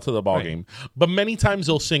take Me Out to the Ball Game. But many times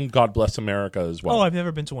they'll sing God Bless America as well. Oh, I've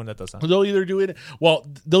never been to one that does that. They'll either do it in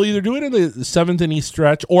the 7th inning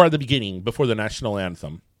stretch or at the beginning before the national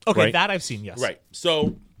anthem. Okay, right? that I've seen, yes. Right.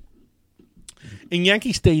 So in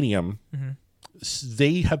Yankee Stadium,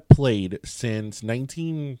 they have played since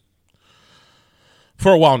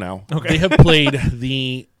for a while now. Okay. They have played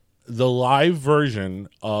the live version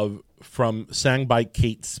sang by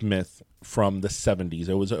Kate Smith from the 70s.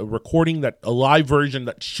 It was a live version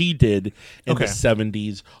that she did in the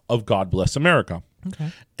 70s of God Bless America.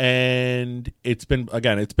 Okay. And it's been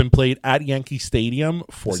played at Yankee Stadium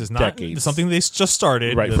for decades. Not something they just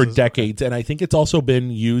started. Right, for decades. And I think it's also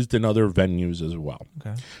been used in other venues as well.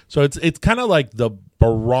 Okay. So it's kind of like the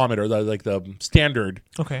barometer, like the standard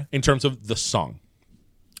in terms of the song.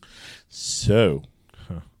 So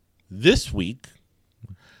this week,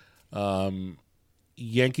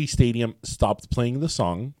 Yankee Stadium stopped playing the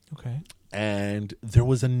song. Okay. And there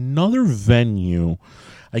was another venue.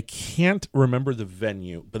 I can't remember the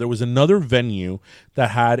venue, but there was another venue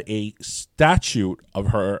that had a statue of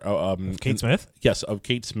her. Kate Smith? Yes, of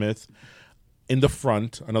Kate Smith in the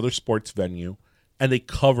front, another sports venue, and they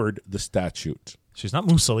covered the statue. She's not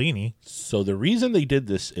Mussolini. So the reason they did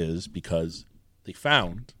this is because they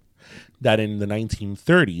found that in the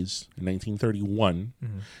 1930s, in 1931,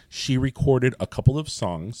 she recorded a couple of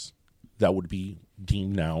songs that would be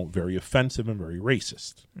deemed now very offensive and very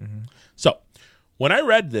racist. So when I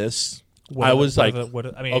read this, I was like,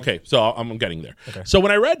 okay, so I'm getting there. Okay. So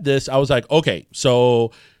when I read this, I was like, okay,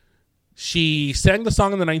 so she sang the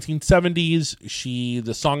song in the 1970s.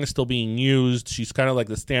 The song is still being used. She's kind of like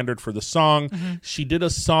the standard for the song. She did a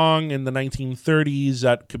song in the 1930s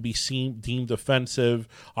that could be deemed offensive.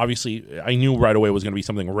 Obviously, I knew right away it was going to be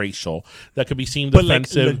something racial that could be deemed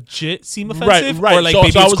offensive. Like legit seem offensive, right? Or like so,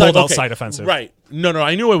 maybe it's cold like, outside offensive, right? No,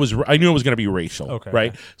 I knew it was going to be racial,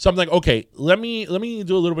 right? Okay. So I'm like, okay, let me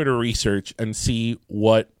do a little bit of research and see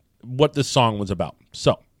what this song was about.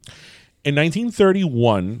 So. In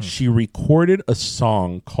 1931, she recorded a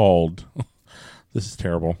song called, this is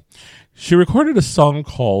terrible. She recorded a song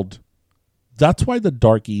called That's Why the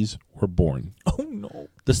Darkies Were Born. Oh, no.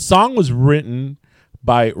 The song was written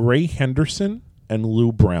by Ray Henderson and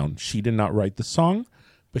Lou Brown. She did not write the song,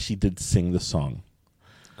 but she did sing the song.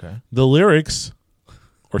 Okay. The lyrics,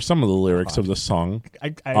 or some of the lyrics of the song,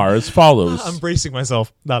 are as follows. I'm bracing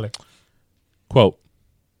myself. Dale. Quote,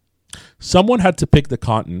 someone had to pick the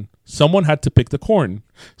cotton. Someone had to pick the corn.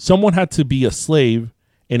 Someone had to be a slave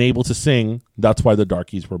and able to sing. That's why the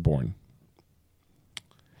darkies were born.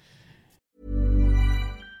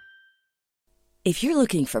 If you're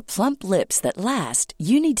looking for plump lips that last,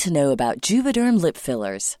 you need to know about Juvederm lip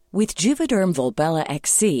fillers. With Juvederm Volbella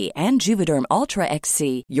XC and Juvederm Ultra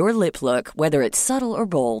XC, your lip look, whether it's subtle or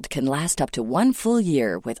bold, can last up to 1 full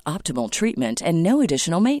year with optimal treatment and no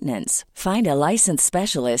additional maintenance. Find a licensed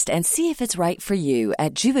specialist and see if it's right for you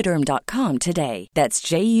at Juvederm.com today. That's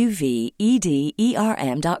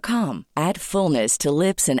JUVEDERM.com. Add fullness to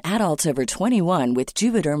lips in adults over 21 with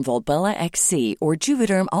Juvederm Volbella XC or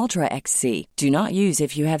Juvederm Ultra XC. Do not use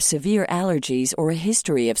if you have severe allergies or a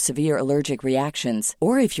history of severe allergic reactions,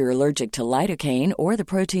 or if you're allergic to lidocaine or the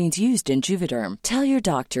proteins used in Juvederm. Tell your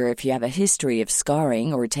doctor if you have a history of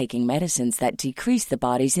scarring or taking medicines that decrease the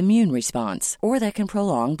body's immune response or that can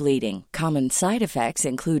prolong bleeding. Common side effects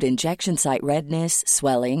include injection site redness,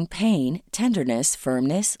 swelling, pain, tenderness,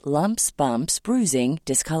 firmness, lumps, bumps, bruising,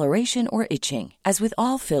 discoloration, or itching. As with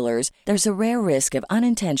all fillers, there's a rare risk of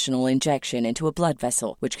unintentional injection into a blood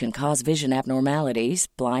vessel, which can cause vision abnormalities,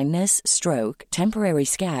 blindness, stroke, temporary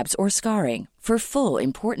scabs, or scarring. For full,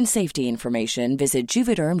 important safety information, visit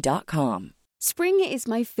Juvederm.com. Spring is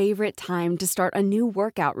my favorite time to start a new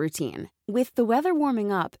workout routine. With the weather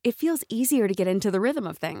warming up, it feels easier to get into the rhythm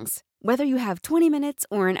of things. Whether you have 20 minutes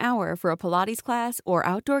or an hour for a Pilates class or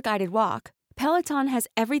outdoor guided walk, Peloton has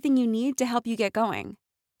everything you need to help you get going.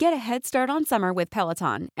 Get a head start on summer with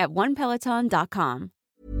Peloton at onepeloton.com.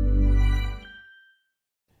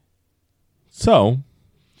 So,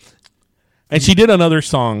 and she did another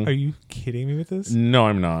song. Are you kidding me with this? No,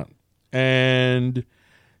 I'm not. And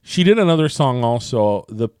she did another song also.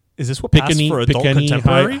 Is this what passed for adult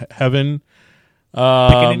contemporary? Heaven.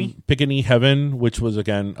 Pickaninny Heaven, which was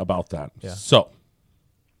again about that. Yeah. So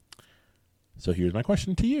here's my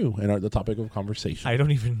question to you and the topic of conversation. I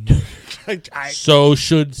don't even know. So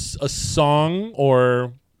should a song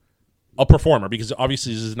or a performer, because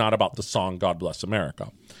obviously this is not about the song God Bless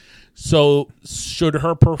America. So should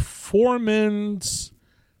her performance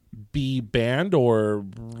be banned or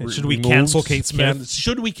should we cancel Kate Smith?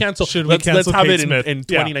 Should we cancel? Let's have Kate it Smith? in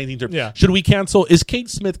 2019 terms. Yeah. Should we cancel? Is Kate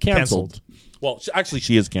Smith canceled? Well, actually,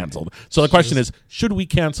 she is canceled. So the question is, should we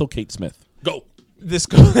cancel Kate Smith? Go.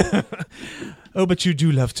 Oh, but you do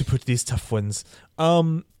love to put these tough ones.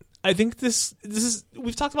 I think this is,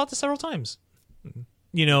 we've talked about this several times.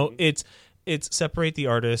 You know, it's separate the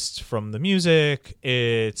artist from the music.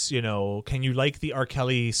 It's, you know, can you like the R.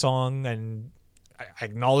 Kelly song and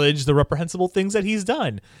acknowledge the reprehensible things that he's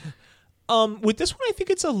done? With this one, I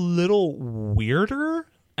think it's a little weirder.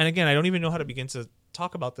 And again, I don't even know how to begin to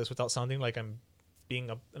talk about this without sounding like I'm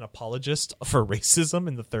being an apologist for racism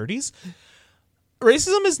in the 30s.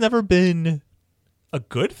 racism has never been a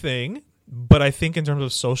good thing, but I think in terms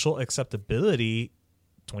of social acceptability,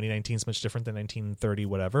 2019 is much different than 1930,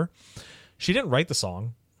 whatever. She didn't write the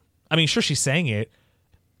song. I mean, sure, she sang it.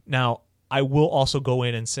 Now, I will also go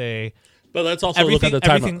in and say, but let's also look at the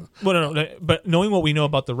time. But knowing what we know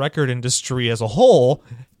about the record industry as a whole,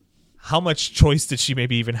 how much choice did she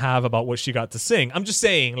maybe even have about what she got to sing? I'm just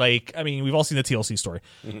saying, like, I mean, we've all seen the TLC story.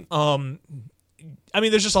 Mm-hmm. I mean,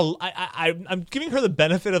 there's just I'm giving her the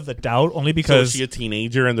benefit of the doubt only because... So is she a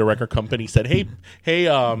teenager and the record company said, hey, Kate,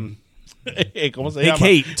 you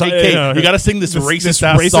got to sing this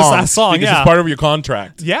racist song because it's part of your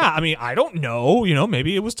contract. Yeah, I mean, I don't know.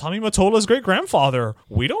 Maybe it was Tommy Mottola's great-grandfather.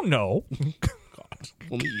 We don't know. God,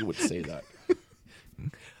 only you would say that.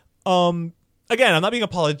 Again, I'm not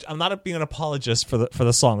being an apologist for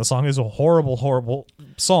the song. The song is a horrible, horrible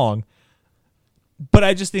song. But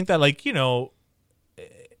I just think that, like,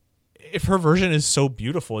 if her version is so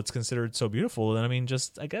beautiful, it's considered so beautiful, then, I mean,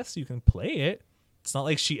 I guess you can play it. It's not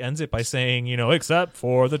like she ends it by saying, except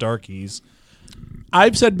for the darkies.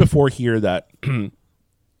 I've said before here that,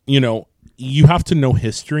 you have to know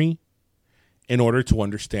history in order to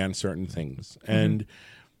understand certain things. And,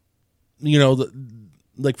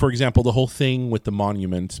 like, for example, the whole thing with the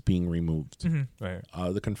monuments being removed, right?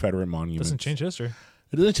 The Confederate monuments. Doesn't change history.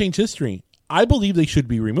 It doesn't change history. I believe they should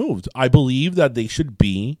be removed. I believe that they should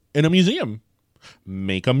be in a museum.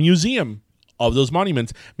 Make a museum of those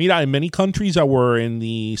monuments. In many countries that were in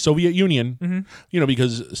the Soviet Union,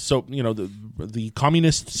 because the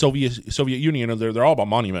communist Soviet Union, they're all about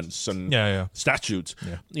monuments and statutes.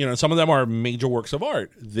 Yeah. Some of them are major works of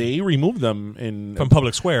art. They removed them from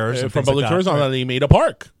public squares. They made a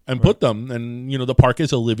park and put them, and the park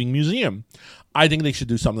is a living museum. I think they should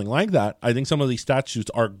do something like that. I think some of these statues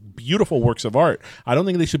are beautiful works of art. I don't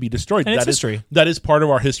think they should be destroyed. And it's history. That is part of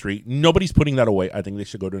our history. Nobody's putting that away. I think they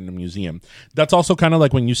should go to a museum. That's also kind of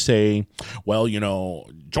like when you say, well,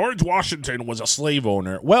 George Washington was a slave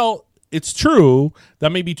owner. Well, it's true.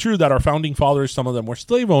 That may be true that our founding fathers, some of them were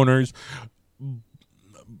slave owners,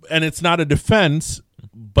 and it's not a defense,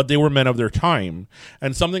 but they were men of their time.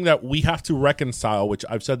 And something that we have to reconcile, which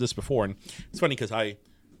I've said this before, and it's funny because I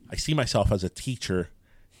see myself as a teacher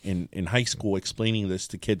in high school explaining this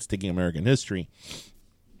to kids taking American history.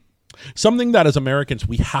 Something that as Americans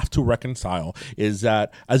we have to reconcile is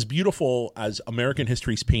that as beautiful as American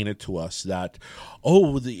history is painted to us, that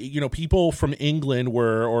people from England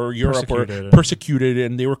or Europe were persecuted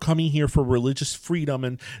and they were coming here for religious freedom,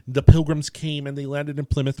 and the Pilgrims came and they landed in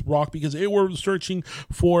Plymouth Rock because they were searching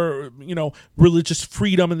for religious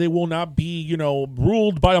freedom, and they will not be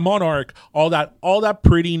ruled by a monarch. All that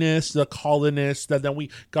prettiness, the colonists, that then we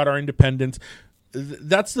got our independence.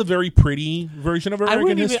 That's the very pretty version of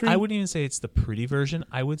American history. I wouldn't even say it's the pretty version.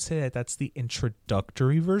 I would say that that's the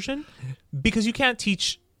introductory version, because you can't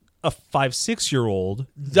teach a 5-6-year-old.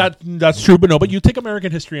 That's true, but you take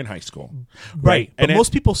American history in high school, right? But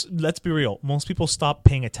most people, let's be real, most people stop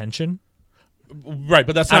paying attention. Right,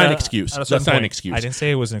 but that's not an excuse. That's not an excuse. I didn't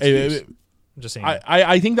say it was an excuse. I'm just saying.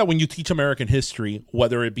 I think that when you teach American history,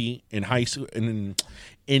 whether it be in high school,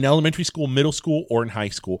 in elementary school, middle school, or in high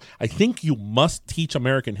school, I think you must teach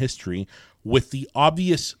American history with the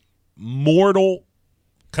obvious mortal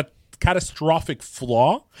catastrophic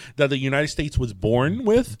flaw that the United States was born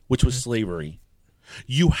with, which was slavery.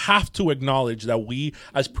 You have to acknowledge that we,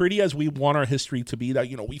 as pretty as we want our history to be, that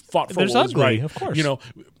we fought for what was right. Of course.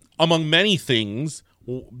 Among many things,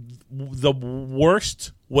 the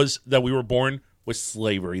worst was that we were born with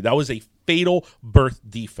slavery. That was a fatal birth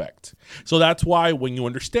defect. So that's why when you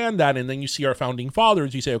understand that, and then you see our founding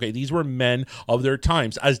fathers, you say, okay, these were men of their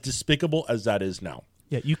times, as despicable as that is now.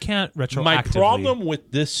 Yeah, you can't retroactively. My problem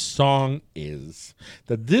with this song is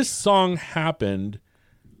that this song happened,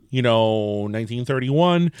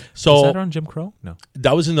 1931. So is that on Jim Crow? No.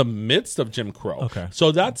 That was in the midst of Jim Crow. Okay.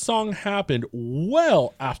 So that song happened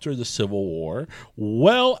well after the Civil War,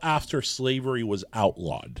 well after slavery was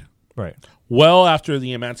outlawed. Right. Well after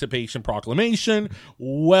the Emancipation Proclamation,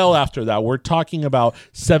 well after that. We're talking about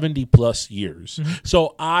 70 plus years. Mm-hmm.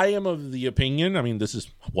 So I am of the opinion, this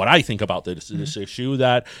is what I think about this issue,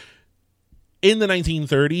 that in the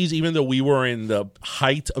 1930s, even though we were in the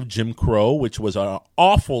height of Jim Crow, which was an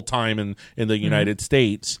awful time in the United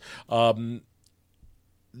States,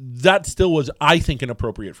 that still was, I think,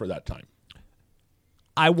 inappropriate for that time.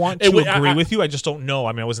 I want to agree with you. I just don't know.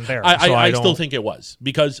 I wasn't there. I still think it was,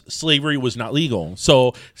 because slavery was not legal.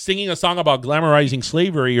 So singing a song about glamorizing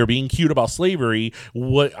slavery or being cute about slavery,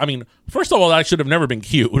 first of all, that should have never been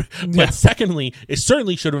cute. But secondly, it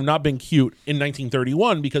certainly should have not been cute in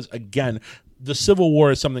 1931, because, again, the Civil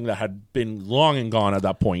War is something that had been long and gone at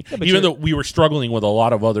that point, even though we were struggling with a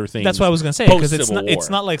lot of other things. That's what I was going to say, because it's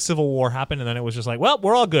not like Civil War happened and then it was just like, well,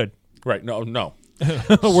 we're all good. Right. No.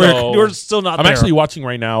 we're still not I'm there. actually watching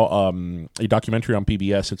right now a documentary on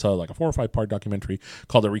PBS. It's like a 4 or 5 part documentary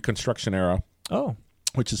called The Reconstruction Era. Oh.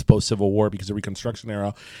 Which is post-Civil War, because the Reconstruction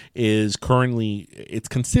era is currently, it's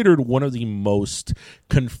considered one of the most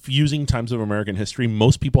confusing times of American history.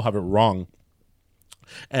 Most people have it wrong.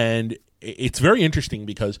 And it's very interesting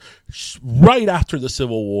because right after the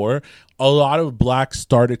Civil War, a lot of blacks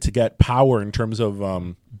started to get power in terms of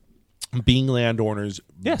being landowners,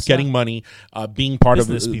 getting money, being part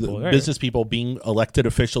business of people, business people, being elected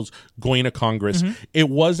officials, going to Congress. Mm-hmm. It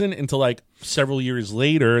wasn't until like several years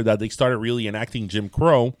later that they started really enacting Jim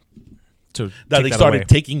Crow that they started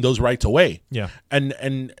taking those rights away. Yeah.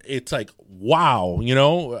 And it's like, wow,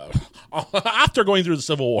 after going through the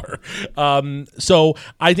Civil War. So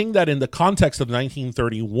I think that in the context of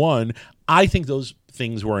 1931, I think those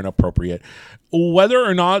things were inappropriate. Whether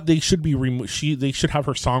or not they should be they should have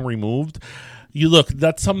her song removed. You look,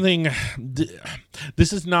 that's something.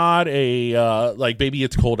 This is not a like "Baby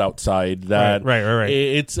It's Cold Outside." That right.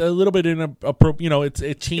 It's a little bit inappropriate.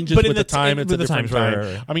 It changes with the time. It's a different time.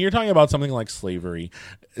 Right. I mean, you're talking about something like slavery.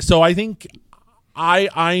 So I think I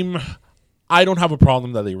don't have a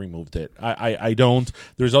problem that they removed it. I don't.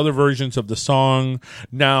 There's other versions of the song.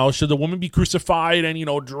 Now, should the woman be crucified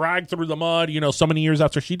and, dragged through the mud, so many years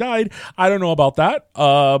after she died? I don't know about that.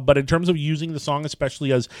 But in terms of using the song,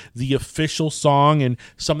 especially as the official song and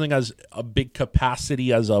something as a big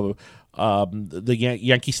capacity as the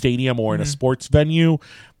Yankee Stadium or in a sports venue,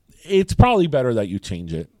 it's probably better that you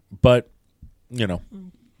change it. But, potato.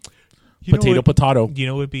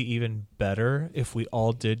 What would be even better if we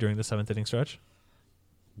all did during the 7th inning stretch?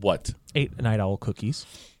 What? 8 Night Owl cookies.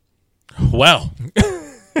 Well.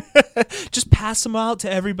 Just pass them out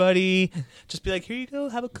to everybody. Just be like, here you go,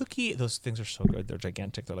 have a cookie. Those things are so good. They're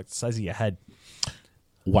gigantic. They're like the size of your head.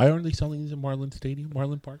 Why aren't they selling these in Marlin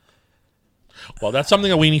Park? Well, that's something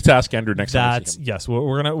that we need to ask Andrew next time. Yes,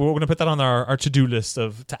 we're gonna put that on our to-do list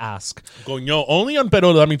to ask. Only on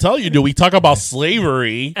Pero let me tell you, do we talk about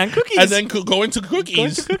slavery and cookies, and then go into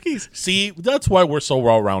cookies? See, that's why we're so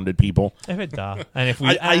well-rounded people. And if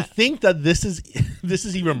we, I think that this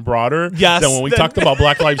is even broader than when we talked about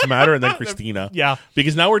Black Lives Matter and then Christina. Yeah,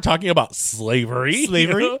 because now we're talking about slavery,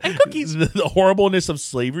 and cookies, the horribleness of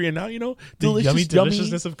slavery, and now the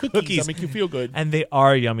deliciousness of cookies that make you feel good, and they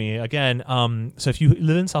are yummy. Again. So if you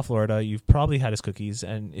live in South Florida, you've probably had his cookies,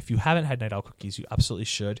 and if you haven't had Night Owl cookies, you absolutely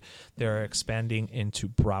should. They're expanding into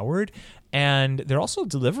Broward, and they're also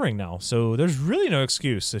delivering now. So there's really no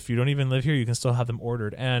excuse. If you don't even live here, you can still have them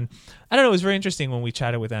ordered. And I don't know, it was very interesting when we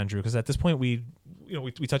chatted with Andrew, because at this point we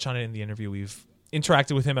touched on it in the interview. We've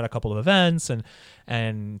interacted with him at a couple of events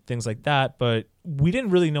and things like that, but we didn't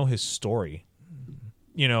really know his story.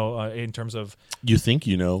 In terms of you think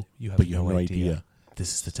you have no idea.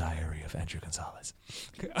 This is the diary of Andrew Gonzalez.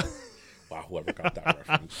 Wow, whoever got that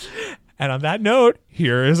reference. And on that note,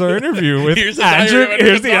 here is our interview with Here's the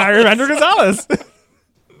diary of Andrew Gonzalez.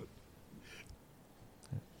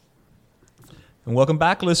 And welcome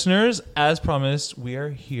back, listeners. As promised, we are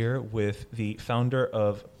here with the founder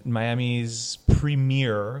of Miami's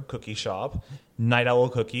premier cookie shop, Night Owl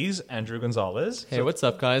Cookies, Andrew Gonzalez. Hey, what's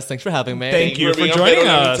up, guys? Thanks for having me. Thank you for joining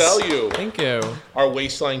us. Tell you. Thank you. Our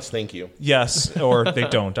waistlines thank you. Yes, or they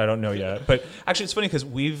don't. I don't know yet. But actually, it's funny because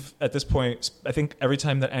we've, at this point, I think every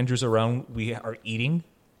time that Andrew's around, we are eating.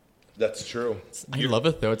 That's true. I love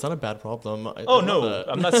it, though. It's not a bad problem. I'm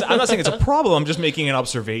not saying it's a problem. I'm just making an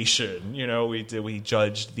observation. We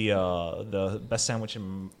judged the best sandwich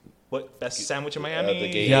in Miami, the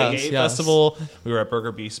Gay Festival. We were at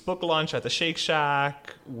Burger Beast's book launch at the Shake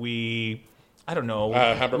Shack.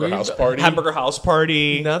 Hamburger House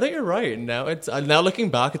Party. Now that you're right, now looking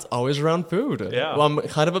back, it's always around food. Yeah. Well, I'm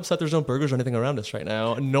kind of upset there's no burgers or anything around us right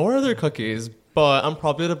now, nor are there cookies, but I'm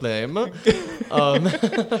probably to blame.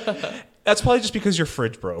 That's probably just because your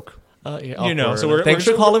fridge broke. Yeah, so thanks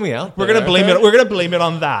for calling me out. We're gonna blame it. We're gonna blame it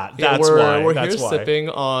on that. That's why. We're here sipping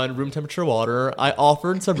on room temperature water. I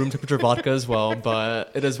offered some room temperature vodka as well, but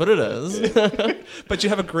it is what it is. But you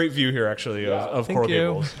have a great view here, actually, of Coral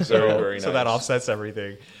Gables. Very nice. So that offsets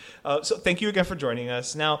everything. So thank you again for joining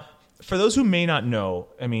us. Now, for those who may not know,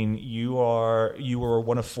 I mean, you were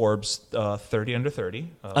one of Forbes 30 under 30.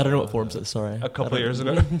 I don't know what Forbes is. Sorry, a couple of years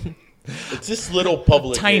ago. It's this little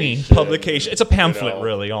publication. Tiny publication. It's a pamphlet,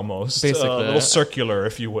 really, almost. Basically. A little circular,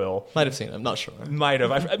 if you will. Might have seen it. I'm not sure. Might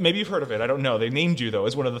have. Maybe you've heard of it. I don't know. They named you, though,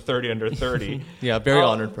 as one of the 30 under 30. Yeah, very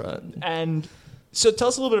honored for it. And So tell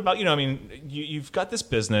us a little bit about, you've got this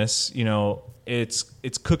business,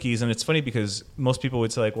 it's cookies, and it's funny because most people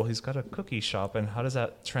would say like, well, he's got a cookie shop, and how does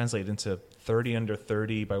that translate into 30 under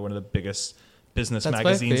 30 by one of the biggest business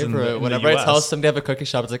magazines my favorite. in Whenever the US. I tell somebody I have a cookie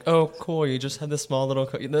shop, it's like, oh, cool, you just had this small little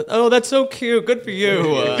cookie. Oh, that's so cute. Good for you.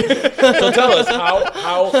 So tell us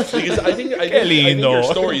how because I think your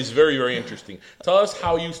story is very, very interesting. Tell us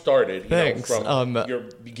how you started. Thanks. From your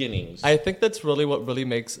beginnings. I think that's really what really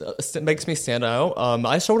makes me stand out.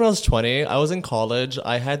 I started when I was 20. I was in college.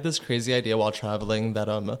 I had this crazy idea while traveling that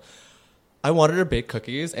I wanted to bake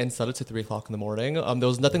cookies and sell it to 3 o'clock in the morning. There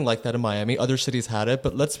was nothing like that in Miami. Other cities had it,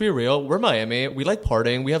 but let's be real. We're Miami. We like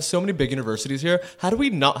partying. We have so many big universities here. How do we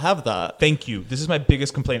not have that? Thank you. This is my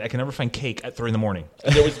biggest complaint. I can never find cake at 3 in the morning.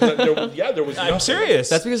 And there was. I'm serious.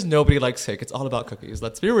 That's because nobody likes cake. It's all about cookies.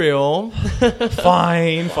 Let's be real.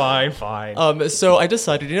 Fine. So I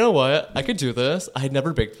decided, you know what? I could do this. I had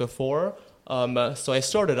never baked before. So I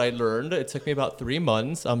started, I learned. It took me about 3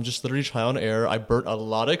 months. Just literally trial and error. I burnt a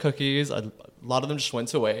lot of cookies. A lot of them just went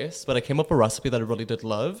to waste. But I came up with a recipe that I really did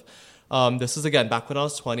love. This is, again, back when I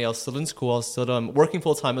was 20. I was still in school. I was still working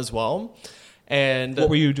full-time as well. And what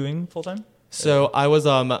were you doing full-time? So I was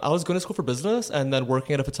going to school for business and then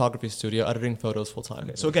working at a photography studio, editing photos full-time.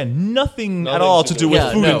 Okay. So again, nothing at all to do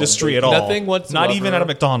with food industry at all. Nothing whatsoever. Not even at a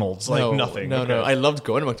McDonald's. Nothing. No. I loved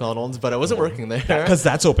going to McDonald's, but I wasn't working there. Because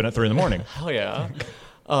that's open at 3 in the morning. Hell yeah.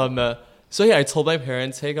 So yeah, I told my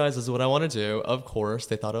parents, hey guys, this is what I want to do. Of course,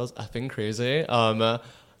 they thought I was effing crazy.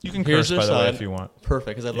 You can curse, by the way, if you want.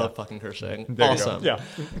 Perfect, because I love fucking cursing. There awesome. You go.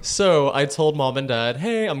 Yeah. So I told mom and dad,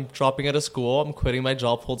 hey, I'm dropping out of school. I'm quitting my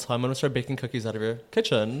job full time. I'm going to start baking cookies out of your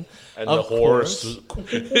kitchen. And the horse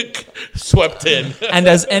swept in. And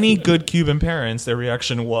as any good Cuban parents, their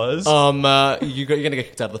reaction was... you're going to get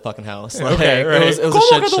kicked out of the fucking house. Okay, right. It was a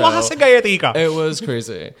shit show. It was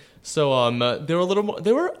crazy. So they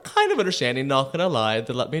were kind of understanding, not gonna lie.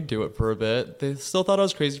 They let me do it for a bit. They still thought I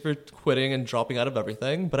was crazy for quitting and dropping out of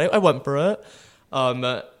everything, but I went for it.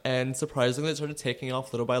 And surprisingly, it started taking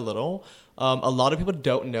off little by little. A lot of people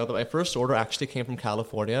don't know that my first order actually came from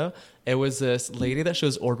California. It was this lady that she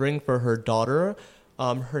was ordering for her daughter.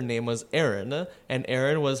 Her name was Erin, and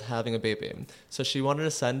Erin was having a baby. So she wanted to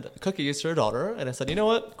send cookies to her daughter, and I said, you know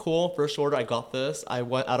what? Cool, first order, I got this. I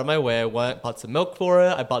went out of my way. Bought some milk for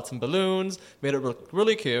it. I bought some balloons, made it look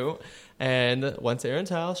really cute, and went to Erin's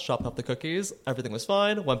house, dropped off the cookies. Everything was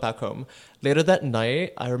fine, went back home. Later that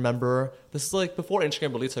night, I remember, this is like before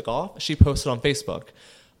Instagram really took off, she posted on Facebook,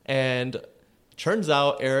 and turns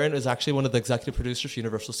out Erin is actually one of the executive producers for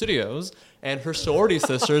Universal Studios, and her sorority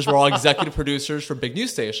sisters were all executive producers for big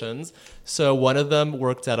news stations. So one of them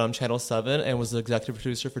worked at Channel 7 and was the executive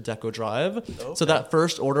producer for Deco Drive. Okay. So that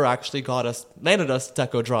first order actually landed us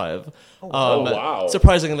Deco Drive. Wow.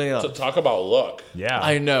 Surprisingly enough. So talk about luck. Yeah.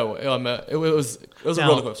 I know. It was a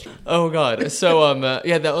roller coaster. Oh, God. So,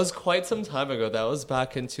 that was quite some time ago. That was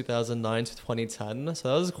back in 2009 to 2010. So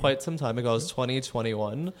that was quite some time ago. I was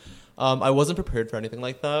 2021. I wasn't prepared for anything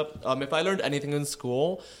like that. If I learned anything in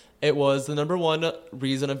school, it was the number one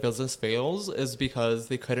reason a business fails is because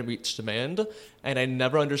they couldn't reach demand. And I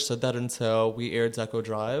never understood that until we aired Deco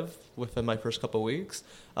Drive within my first couple of weeks.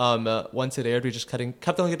 Once it aired, we just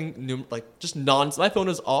kept on getting my phone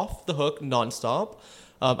was off the hook nonstop.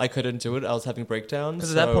 I couldn't do it. I was having breakdowns.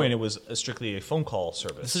 Because at that point, it was strictly a phone call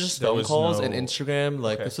service. This is just phone calls and Instagram.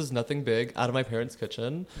 This was nothing big. Out of my parents'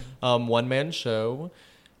 kitchen. One-man show.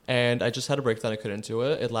 And I just had a breakdown. I couldn't do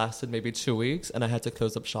it. It lasted maybe 2 weeks, and I had to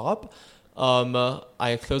close up shop.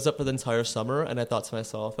 I closed up for the entire summer, and I thought to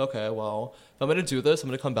myself, okay, well, if I'm going to do this, I'm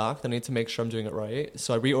going to come back. Then I need to make sure I'm doing it right.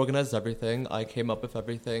 So I reorganized everything. I came up with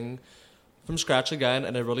everything from scratch again,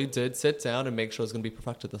 and I really did sit down and make sure it was going to be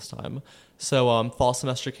perfected this time. So fall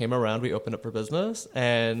semester came around. We opened up for business,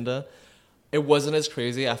 and it wasn't as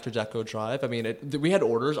crazy after Deco Drive. I mean, we had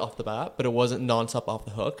orders off the bat, but it wasn't nonstop off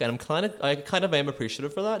the hook. And I kind of am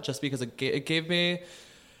appreciative for that, just because it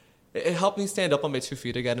helped me stand up on my 2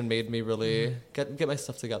 feet again and made me really get my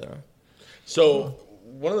stuff together. So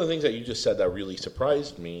one of the things that you just said that really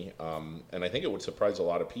surprised me, and I think it would surprise a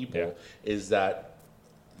lot of people, is that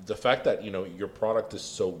the fact that your product is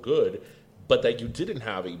so good, but that you didn't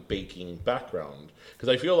have a baking background. Because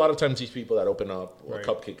I feel a lot of times these people that open up a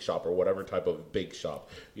cupcake shop or whatever type of bake shop,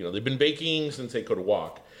 they've been baking since they could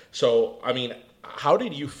walk. So, I mean, how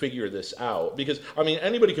did you figure this out? Because, I mean,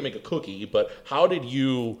 anybody can make a cookie, but how did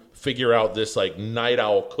you figure out this, night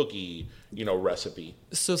owl cookie, recipe?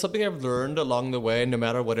 So something I've learned along the way, no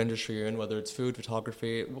matter what industry you're in, whether it's food,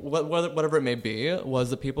 photography, whatever it may be, was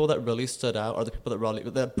the people that really stood out are the people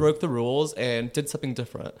that broke the rules and did something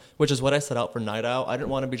different, which is what I set out for Night Out. I didn't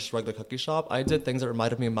want to be just a regular cookie shop. I did things that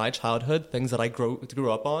reminded me of my childhood, things that I grew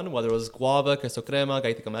up on, whether it was guava, queso crema,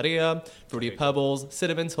 galletica Maria, Fruity Pebbles,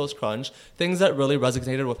 Cinnamon Toast Crunch, things that really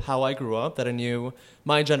resonated with how I grew up that I knew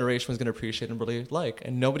my generation was going to appreciate and really like.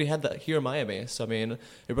 And nobody had that here in Miami. So, I mean,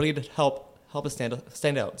 it really did help us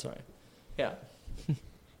stand out. Sorry. Yeah.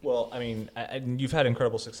 Well, I mean, you've had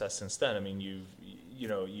incredible success since then. I mean,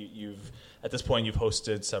 you've at this point you've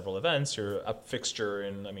hosted several events. You're a fixture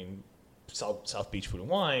in, I mean, South Beach Food and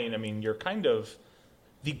Wine. I mean, you're kind of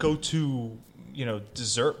the go-to,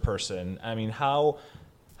 dessert person. I mean, how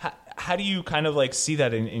do you kind of like see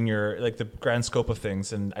that in your like the grand scope of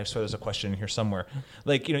things? And I swear there's a question in here somewhere.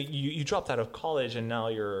 Like, you dropped out of college and now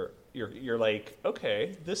you're like,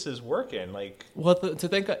 okay, this is working. Like, well,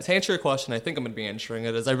 to answer your question, I think I'm going to be answering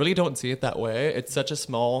it. Is I really don't see it that way. It's such a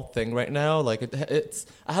small thing right now. Like,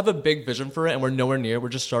 I have a big vision for it, and we're nowhere near. We're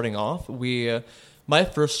just starting off. My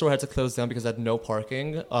first store had to close down because I had no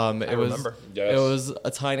parking. I remember. Yes. It was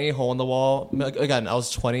a tiny hole in the wall. Again, I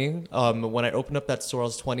was 20. When I opened up that store, I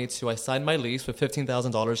was 22. I signed my lease with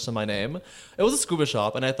 $15,000 to my name. It was a scuba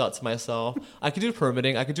shop, and I thought to myself, I could do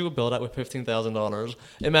permitting. I could do a build-out with $15,000.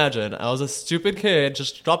 Imagine, I was a stupid kid,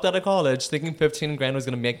 just dropped out of college, thinking 15 grand was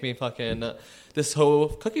going to make me fucking this whole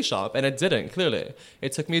cookie shop, and it didn't, clearly.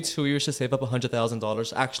 It took me 2 years to save up $100,000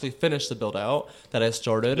 to actually finish the build-out that I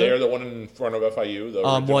started. They're the one in front of FIU?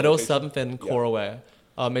 107th and Coraway.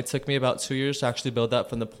 It took me about 2 years to actually build that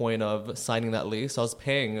from the point of signing that lease. I was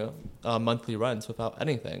paying monthly rents without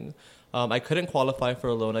anything. I couldn't qualify for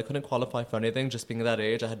a loan. I couldn't qualify for anything. Just being that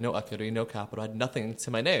age, I had no equity, no capital. I had nothing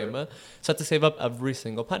to my name. So I had to save up every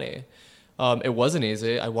single penny. It wasn't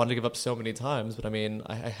easy. I wanted to give up so many times, but I mean,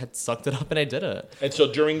 I had sucked it up and I did it. And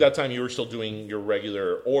so during that time, you were still doing your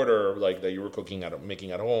regular order, like that you were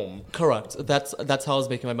making at home. Correct. That's how I was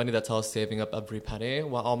making my money. That's how I was saving up every penny.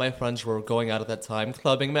 While all my friends were going out at that time,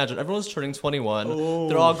 clubbing. Imagine, everyone's turning 21. Oh.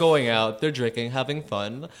 They're all going out. They're drinking, having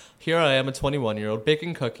fun. Here I am, a 21-year-old,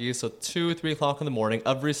 baking cookies, so 2, 3 o'clock in the morning,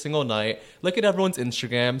 every single night. Look at everyone's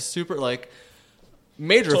Instagram, super, like,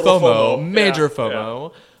 major FOMO. Major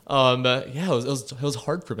FOMO. Yeah. It was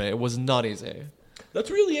hard for me. It was not easy.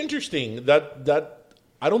 That's really interesting. That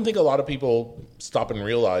I don't think a lot of people stop and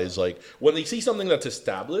realize, like, when they see something that's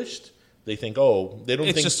established, they think, they don't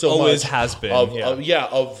think just so always much has been. Of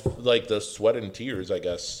like the sweat and tears, I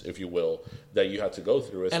guess, if you will, that you had to go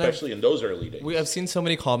through, especially in those early days. I've seen so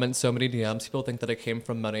many comments, so many DMs. People think that it came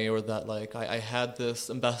from money or that, like, I had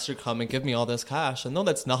this investor come and give me all this cash. And no,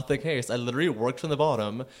 that's not the case. I literally worked from the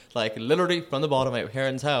bottom, like literally from the bottom of my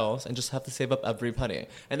parents' house, and just have to save up every penny.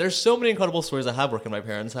 And there's so many incredible stories I have working in my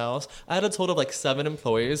parents' house. I had a total of like 7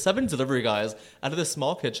 employees, 7 delivery guys out of this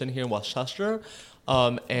small kitchen here in Westchester.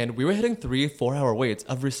 And we were hitting 3-4 hour waits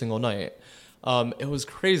every single night. It was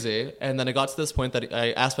crazy. And then it got to this point that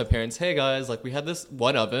I asked my parents, hey guys, like, we had this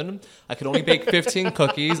one oven. I could only bake 15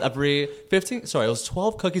 cookies it was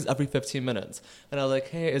 12 cookies every 15 minutes. And I was like,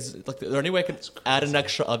 hey, is there any way I could add an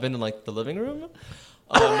extra oven in like the living room?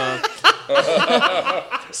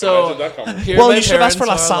 So you should have asked for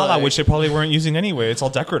La Sala, which they probably weren't using anyway. It's all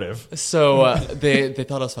decorative. So they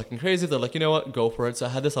thought I was fucking crazy. They're like, you know what, go for it. So I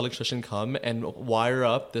had this electrician come and wire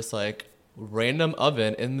up this like random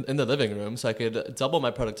oven in the living room so I could double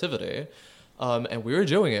my productivity. And we were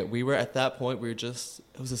doing it. We were at that point, it was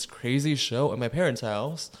this crazy show at my parents'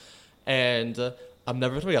 house. And I'm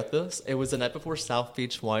never going to forget this. It was the night before South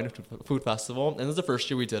Beach Wine Food Festival. And this was the first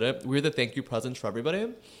year we did it. We were the thank you presents for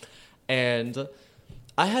everybody. And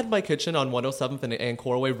I had my kitchen on 107th and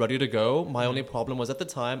Coraway ready to go. My only problem was at the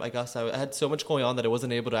time, I guess I had so much going on that I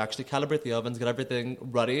wasn't able to actually calibrate the ovens, get everything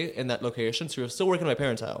ready in that location. So we were still working at my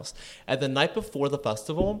parents' house. And the night before the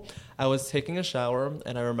festival, I was taking a shower,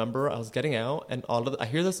 and I remember I was getting out, and I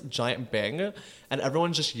hear this giant bang, and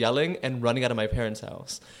everyone's just yelling and running out of my parents'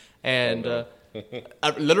 house. And I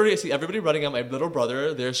literally see everybody running out. My little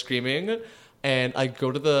brother, they're screaming, and I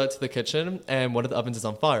go to the kitchen, and one of the ovens is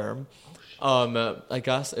on fire. I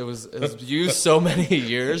guess it was used so many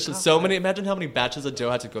years, imagine how many batches of dough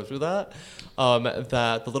had to go through that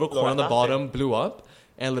the little corn on the bottom blew up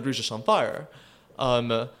and literally just on fire.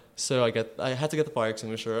 So I had to get the fire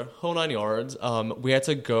extinguisher, whole 9 yards. We had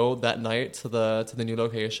to go that night to the new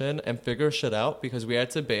location and figure shit out because we had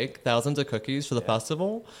to bake thousands of cookies for the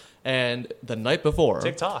festival. And the night before,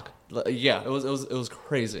 TikTok. Yeah, it was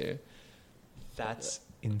crazy. That's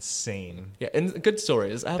insane. Yeah, and good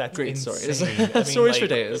stories. I have great insane. stories. I mean, stories for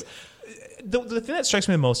days. the thing that strikes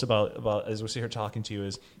me the most about as we sit here talking to you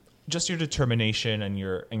is just your determination and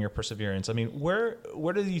your perseverance. I mean, where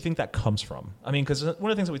do you think that comes from? I mean, because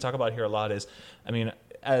one of the things that we talk about here a lot is, I mean,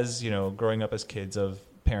 as you know, growing up as kids of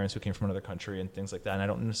parents who came from another country and things like that, and I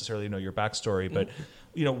don't necessarily know your backstory, but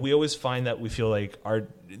you know, we always find that we feel like our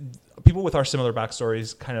people with our similar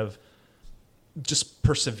backstories kind of just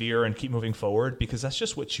persevere and keep moving forward because that's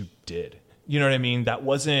just what you did. You know what I mean? That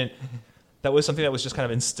was something that was just kind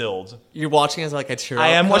of instilled. You're watching as like a tear up. I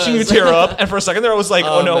am watching you tear up, and for a second there I was like,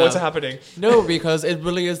 oh no, what's happening? No, because it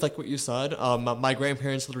really is like what you said. My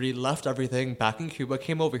grandparents literally left everything back in Cuba,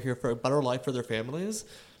 came over here for a better life for their families.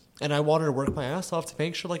 And I wanted to work my ass off to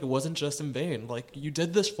make sure like it wasn't just in vain. Like, you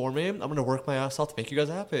did this for me. I'm going to work my ass off to make you guys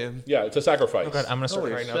happy. Yeah, it's a sacrifice. Oh God, I'm going to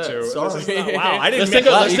start crying now too. Sorry. Wow, I didn't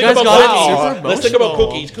Let's think about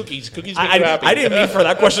cookies. Cookies make you happy. I didn't mean for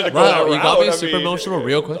that question to go that route. You got me super emotional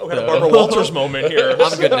real quick. Okay, Barbara Walters moment here.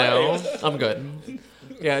 I'm good now. I'm good.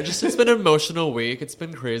 Yeah, it's been an emotional week. It's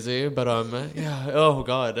been crazy, but yeah. Oh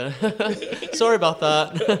God, sorry about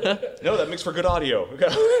that. No, that makes for good audio.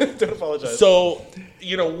 Don't apologize. So,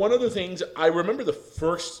 you know, one of the things I remember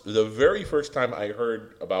the very first time I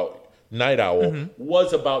heard about Night Owl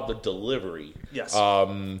was about the delivery. Yes.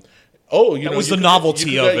 That was the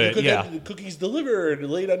novelty of it. You could get cookies delivered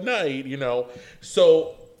late at night. You know,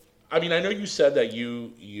 so I mean, I know you said that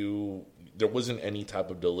you. There wasn't any type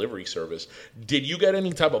of delivery service. Did you get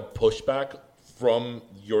any type of pushback from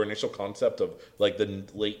your initial concept of like the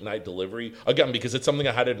late night delivery? Again, because it's something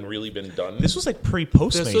that hadn't really been done. This was like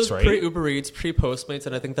pre-Postmates, This was right? pre-Uber Eats, pre-Postmates,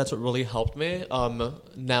 and I think that's what really helped me.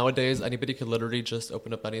 Nowadays, anybody can literally just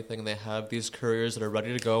open up anything. They have these couriers that are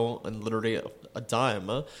ready to go and literally a dime.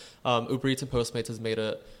 Uber Eats and Postmates has made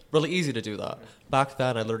it really easy to do that. Back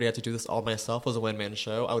then, I literally had to do this all myself. It was a one-man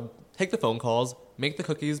show. I would take the phone calls, make the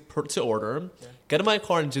cookies to order, get in my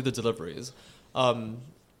car and do the deliveries.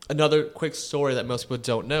 Another quick story that most people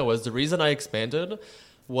don't know is the reason I expanded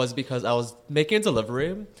was because I was making a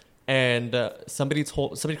delivery and somebody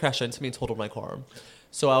crashed into me and totaled my car.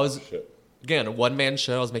 So I was, again, a one-man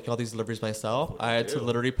show. I was making all these deliveries myself. I had to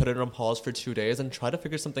literally put it on pause for 2 days and try to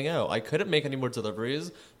figure something out. I couldn't make any more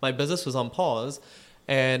deliveries. My business was on pause.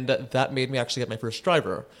 And that made me actually get my first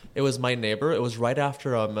driver. It was my neighbor. It was right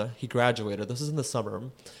after he graduated. This is in the summer.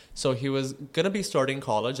 So he was going to be starting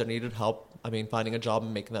college. I needed help, finding a job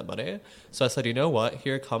and making that money. So I said, you know what?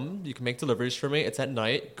 Here, come. You can make deliveries for me. It's at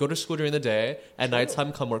night. Go to school during the day. At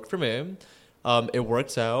nighttime, come work for me. It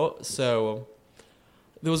worked out. So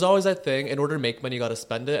there was always that thing. In order to make money, you got to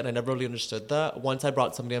spend it. And I never really understood that. Once I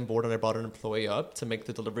brought somebody on board and I brought an employee up to make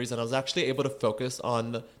the deliveries, and I was actually able to focus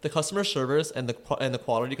on the customer service and the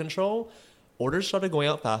quality control. Orders started going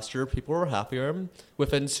out faster. People were happier.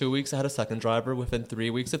 Within 2 weeks, I had a second driver. Within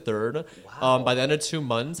 3 weeks, a third. Wow. By the end of 2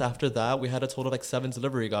 months after that, we had a total of like 7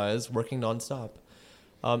 delivery guys working nonstop.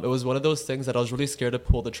 It was one of those things that I was really scared to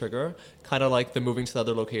pull the trigger, kind of like the moving to the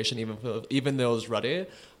other location, even though it was ready.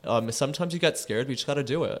 Sometimes you get scared, but you just got to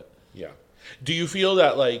do it. Yeah. Do you feel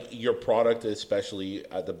that like your product, especially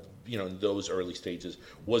at the in those early stages,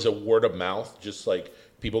 was a word of mouth, just like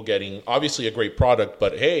people getting obviously a great product,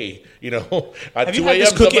 but hey, at 2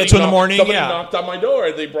 a.m. cookie at 2 in the morning? Somebody knocked on my door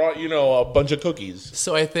and they brought a bunch of cookies.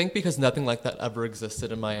 So I think because nothing like that ever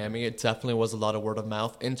existed in Miami, it definitely was a lot of word of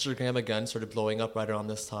mouth. Instagram again started blowing up right around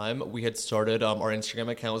this time. We had started our Instagram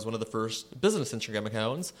account was one of the first business Instagram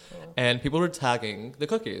accounts, and people were tagging the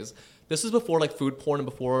cookies. This was before like food porn and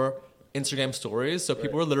before Instagram stories. So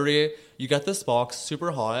people were literally, you get this box,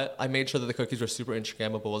 super hot. I made sure that the cookies were super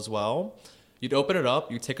Instagrammable as well. You'd open it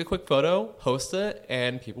up, you take a quick photo, post it,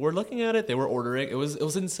 and people were looking at it. They were ordering. It was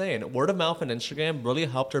insane. Word of mouth and Instagram really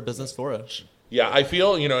helped our business flourish. Yeah, I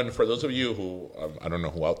feel, and for those of you who, I don't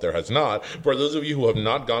know who out there has not, for those of you who have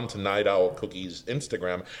not gone to Night Owl Cookies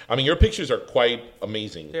Instagram, your pictures are quite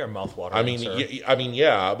amazing. They're mouthwatering,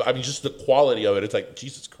 just the quality of it, it's like,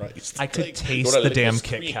 Jesus Christ. I could taste the damn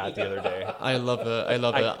Kit Kat the other day. I love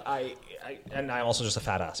it. And I'm also just a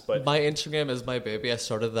fat ass, but my Instagram is my baby. I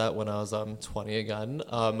started that when I was 20 again.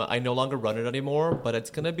 I no longer run it anymore, but it's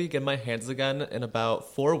gonna be in my hands again in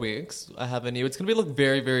about 4 weeks. I have a new. It's gonna look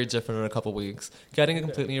very, very different in a couple weeks. Getting a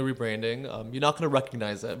completely new rebranding. You're not gonna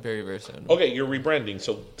recognize it very, very soon. Okay, you're rebranding.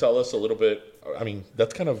 So tell us a little bit.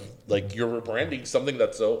 That's kind of like you're rebranding something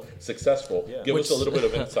that's so successful. Yeah. Give us a little bit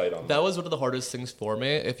of insight on that. That was one of the hardest things for me.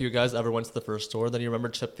 If you guys ever went to the first store, then you remember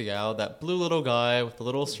Chip the Owl, that blue little guy with the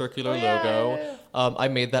little circular logo. Yeah. I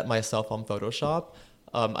made that myself on Photoshop.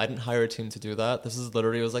 I didn't hire a team to do that. This is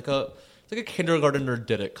literally, it was like a kindergartner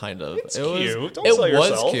did it, kind of. It's cute. Don't it sell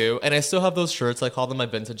yourself. Was cute. And I still have those shirts. I call them my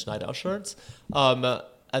vintage Night Owl shirts.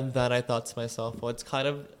 And then I thought to myself, well, it's kind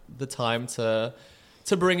of the time to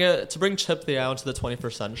bring Chip the Owl into the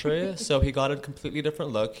 21st century. So he got a completely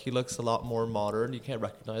different look. He looks a lot more modern. You can't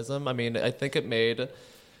recognize him. I mean, I think it made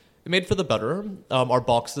for the better. Our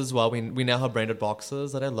boxes as well. We now have branded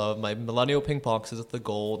boxes that I love. My millennial pink boxes with the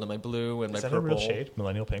gold and my blue and my purple. Is that a real shade?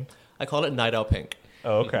 Millennial pink? I call it Night Owl Pink.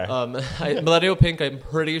 Oh, okay. Millennial Pink, I'm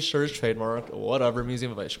pretty sure is trademark. Whatever,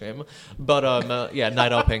 Museum of Ice Cream. But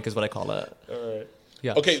Night Owl Pink is what I call it. All right.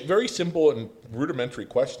 Yes. Okay, very simple and rudimentary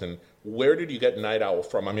question. Where did you get night owl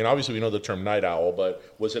from? I mean, obviously we know the term night owl, but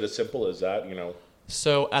was it as simple as that,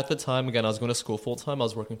 So at the time, again, I was going to school full-time. I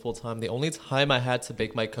was working full-time. The only time I had to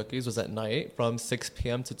bake my cookies was at night from 6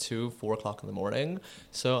 p.m. to 4 o'clock in the morning.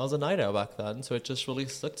 So I was a night owl back then, so it just really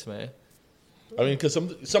stuck to me. I mean, because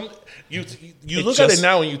some you look at it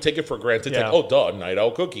now and you take it for granted. It's like, oh, duh, night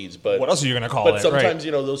owl cookies. But what else are you going to call it? But sometimes,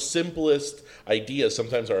 those simplest ideas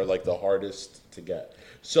sometimes are like the hardest to get.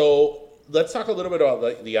 So let's talk a little bit about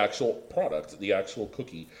like the actual product, the actual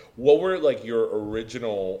cookie. What were like your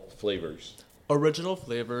original flavors? Original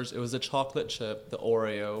flavors. It was the chocolate chip, the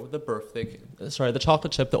Oreo, the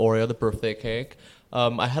chocolate chip, the Oreo, the birthday cake.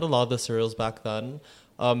 I had a lot of the cereals back then.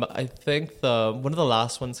 I think one of the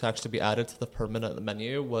last ones to actually be added to the permanent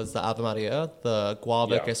menu was the Ave Maria, the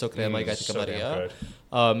guava queso crema y galleta Maria.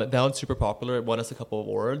 That one's super popular. It won us a couple of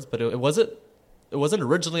awards, but it wasn't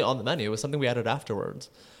originally on the menu. It was something we added afterwards.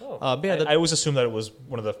 I always assumed that it was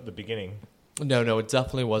one of the beginning. No, it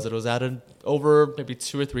definitely was. It was added over maybe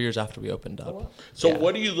 2 or 3 years after we opened up. Oh, wow. So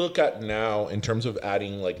what do you look at now in terms of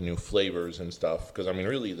adding like new flavors and stuff? Because I mean,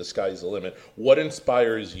 really, the sky's the limit. What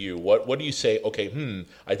inspires you? What do you say? Okay,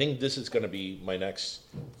 I think this is going to be my next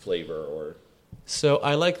flavor. Or so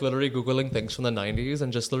I like literally Googling things from the 90s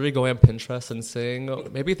and just literally going on Pinterest and seeing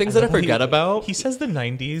maybe things that I forget about. He says the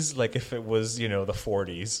 90s like if it was the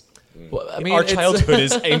 40s. Well, I mean, our childhood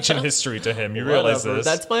is ancient history to him. You realize this?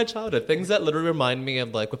 That's my childhood. Things that literally remind me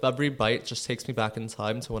of like with every bite just takes me back in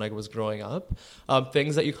time to when I was growing up.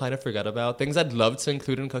 Things that you kind of forget about. Things I'd love to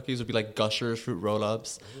include in cookies would be like Gushers, fruit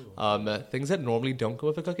roll-ups. Things that normally don't go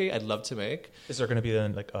with a cookie, I'd love to make. Is there going to be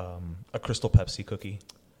then like a Crystal Pepsi cookie?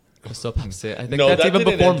 Crystal Pepsi. I think that's even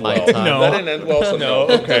before my time. No, that didn't end well. So no.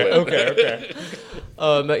 Okay.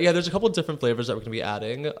 There's a couple of different flavors that we're going to be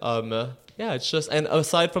adding. It's just, and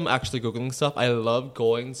aside from actually Googling stuff, I love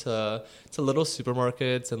going to little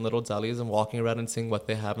supermarkets and little delis and walking around and seeing what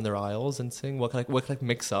they have in their aisles and seeing what can I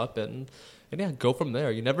mix up and go from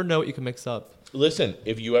there. You never know what you can mix up. Listen,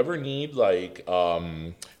 if you ever need like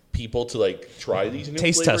people to like try these new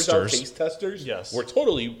taste flavors testers. Out, taste testers, yes, we're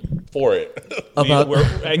totally for it.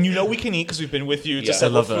 And we can eat because we've been with you to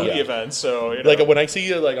several foodie events. So like when I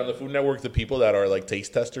see like on the Food Network, the people that are like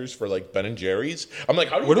taste testers for like Ben and Jerry's, I'm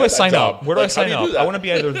like, where do I sign up? Where do I sign up? I want to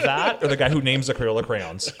be either that or the guy who names the Crayola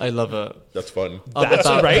crayons. I love it. That's fun. That's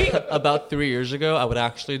right. About 3 years ago, I would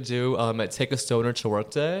actually do take a stoner to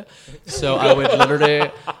work day. So I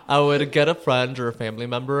would get a friend or a family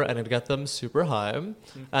member and I'd get them super high,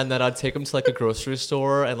 and then I'd take them to like a grocery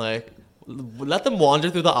store and like let them wander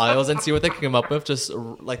through the aisles and see what they can come up with, just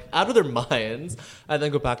like out of their minds, and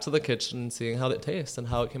then go back to the kitchen and seeing how it tastes and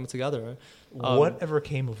how it came together. Whatever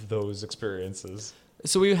came of those experiences?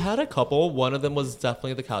 So we had a couple. One of them was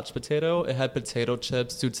definitely the couch potato. It had potato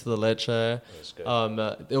chips, dulce de leche.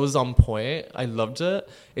 It was on point. I loved it.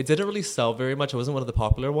 It didn't really sell very much. It wasn't one of the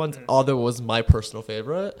popular ones, although it was my personal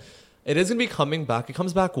favorite. It is going to be coming back. It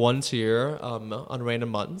comes back once a year on random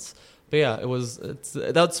months. But yeah,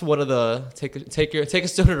 that's one of the take a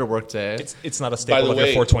stoner to work day. It's not a staple of your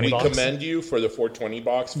 420 box. We commend you for the 420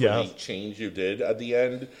 box for the change you did at the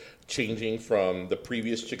end, changing from the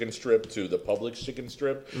previous chicken strip to the Publix chicken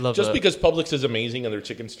strip. Because Publix is amazing and their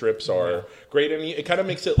chicken strips are great, and it kind of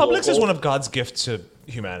makes it Publix local. is one of God's gifts to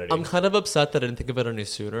humanity. I'm kind of upset that I didn't think of it any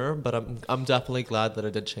sooner, but I'm definitely glad that I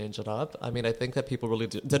did change it up. I mean, I think that people really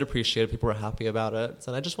did appreciate it. People were happy about it,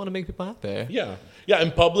 and I just want to make people happy. Yeah,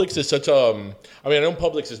 and Publix is such a. I mean, I know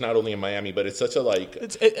Publix is not only in Miami, but it's such a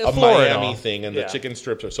a Miami thing, and the chicken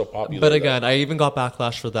strips are so popular. But again, I even got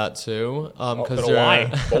backlash for that too. Why?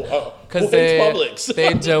 Because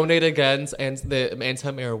they donate against the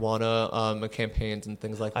anti-marijuana campaigns and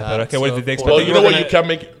things like that. Okay, what did they expect? Well, you know what? You can't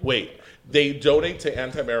make. Wait. They donate to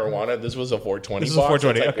anti-marijuana. This was a 420 This box.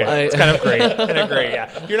 This is 420, okay. It's kind of great.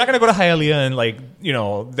 Yeah. You're not going to go to Hialeah and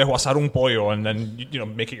deshuasar un pollo and then,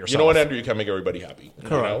 make it yourself. You know what, Andrew? You can make everybody happy.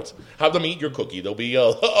 Correct. Have them eat your cookie. They'll be a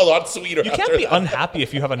lot sweeter. You can't be unhappy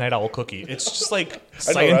if you have a night owl cookie. It's just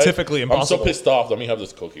scientifically impossible. I'm so pissed off. Let me have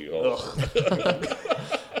this cookie.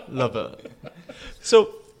 Love it.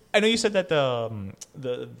 So I know you said that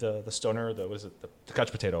the stoner, the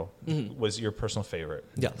couch potato was your personal favorite.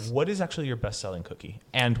 Yes. What is actually your best-selling cookie,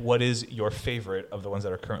 and what is your favorite of the ones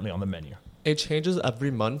that are currently on the menu? It changes every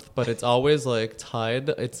month, but it's always like tied.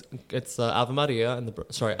 It's Ave Maria and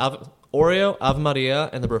Oreo, Ave Maria,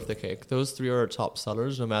 and the birthday cake. Those three are top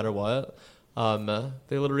sellers no matter what.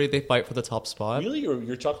 They fight for the top spot. Really,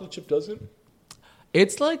 your chocolate chip doesn't?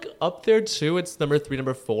 It's like up there too. It's number 3,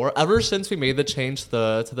 number 4. Ever since we made the change to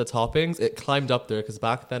the toppings, it climbed up there because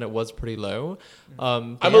back then it was pretty low.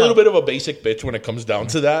 I'm a little bit of a basic bitch when it comes down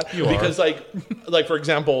to that. You because are. like for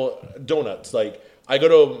example, donuts. Like I go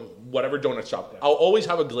to whatever donut shop, I'll always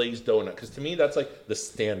have a glazed donut because to me that's like the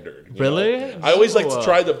standard. You Really? know? I always like to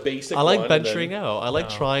try the basic. I like one venturing out. I like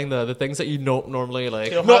trying the things that you don't normally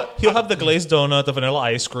like. He'll have the glazed donut, the vanilla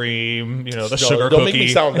ice cream, the sugar don't cookie. make me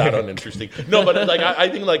sound that uninteresting. No, but like I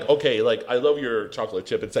think like okay, like I love your chocolate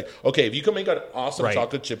chip. It's like okay, if you can make an awesome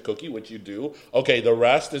chocolate chip cookie, which you do, okay, the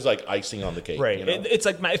rest is like icing on the cake. Right. You know? It's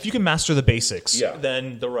like if you can master the basics, Yeah.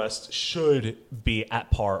 then the rest should be at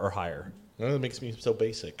par or higher. That makes me so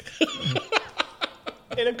basic.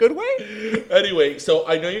 In a good way? Anyway, so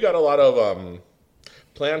I know you got a lot of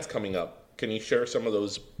plans coming up. Can you share some of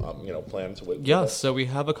those, plans with Yes, us? so we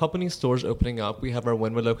have a couple new stores opening up. We have our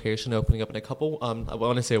Wynwood location opening up in a couple, I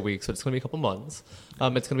want to say a week, so it's going to be a couple months. It's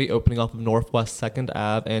going to be opening off of Northwest 2nd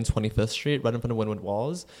Ave and 25th Street, right in front of Wynwood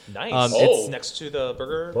Walls. Nice. It's next to the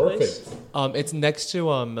burger place? It's next to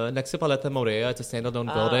Paleta Morea. It's a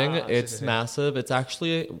standalone building. It's massive.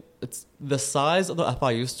 It's the size of the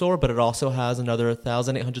FIU store, but it also has another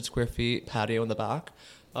 1,800 square feet patio in the back.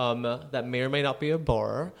 That may or may not be a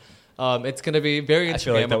bar. It's going to be very Instagrammable. I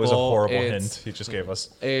feel like that was a horrible hint he just gave us.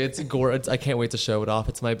 It's gorgeous. I can't wait to show it off.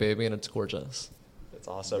 It's my baby, and it's gorgeous. That's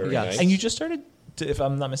awesome. Very nice. And you just started, if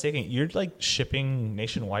I'm not mistaken, you're like shipping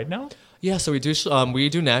nationwide now? Yeah, so we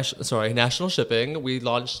do national shipping. We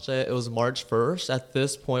launched it. It was March 1st. At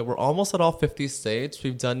this point, we're almost at all 50 states.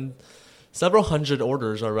 We've done several hundred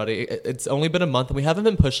orders already. It's only been a month, and we haven't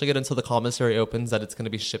been pushing it until the commissary opens that it's going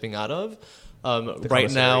to be shipping out of.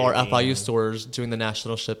 Right now, our FIU store's doing the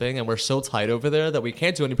national shipping, and we're so tight over there that we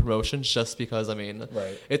can't do any promotions just because,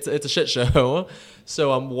 it's a shit show.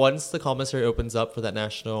 So once the commissary opens up for the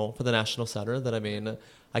national center, then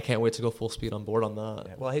I can't wait to go full speed on board on that.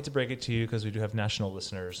 Yeah, well, I hate to break it to you because we do have national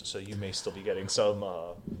listeners, so you may still be getting some.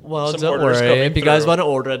 Well, some don't orders worry. If you guys through. want to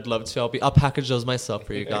order, I'd love to. I'll package those myself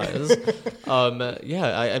for you guys.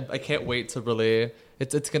 I can't wait to really.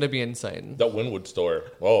 It's going to be insane. The Wynwood store.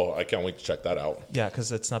 Oh, I can't wait to check that out. Yeah,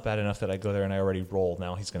 because it's not bad enough that I go there and I already roll.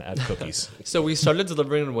 Now he's going to add cookies. So we started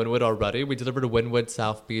delivering in Wynwood already. We delivered to Wynwood,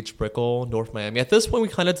 South Beach, Brickell, North Miami. At this point, we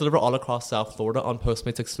kind of deliver all across South Florida on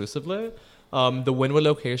Postmates exclusively. The Wynwood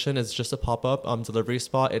location is just a pop-up delivery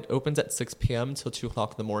spot. It opens at 6 p.m. till 2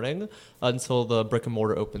 o'clock in the morning until the brick and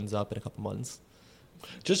mortar opens up in a couple months.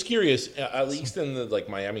 Just curious, at least in the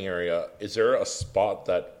Miami area, is there a spot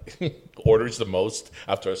that orders the most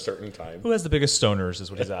after a certain time? Who has the biggest stoners is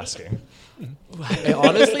what he's asking. I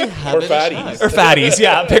honestly haven't Or fatties. Or fatties,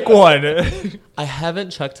 yeah, pick one. I haven't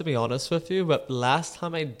checked, to be honest with you, but last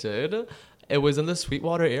time I did, it was in the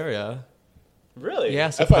Sweetwater area. Really?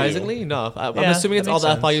 Yeah, surprisingly enough. I'm assuming it's all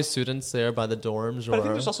the FIU students there by the dorms. But I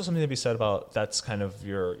think there's also something to be said about that's kind of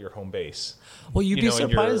your home base. Well, you'd be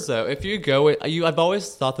surprised, though. If you go, I've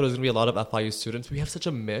always thought that there was going to be a lot of FIU students. We have such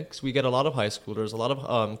a mix. We get a lot of high schoolers, a lot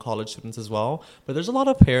of college students as well. But there's a lot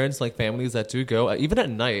of parents, families that do go, even at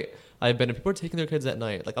night. People are taking their kids at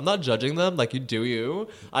night. I'm not judging them. You do you.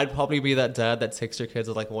 I'd probably be that dad that takes their kids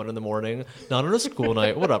at 1 a.m, not on a school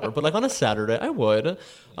night, whatever. But on a Saturday, I would.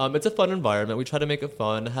 It's a fun environment. We try to make it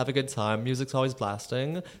fun, have a good time. Music's always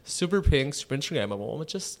blasting. Super pink, super Instagrammable.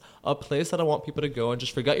 It's just a place that I want people to go and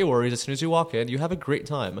just forget your worries. As soon as you walk in, you have a great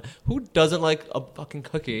time. Who doesn't like a fucking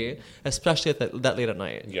cookie, especially at that late at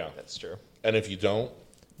night? Yeah. That's true. And if you don't,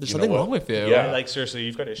 there's something wrong with you. Yeah. Seriously,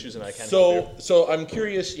 you've got issues and I can't help you. So I'm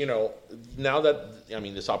curious, now that,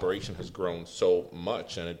 this operation has grown so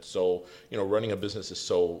much and it's so, running a business is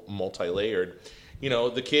so multi-layered,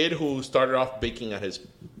 the kid who started off baking at his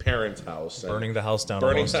parents' house. Burning the house down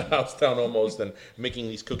almost and making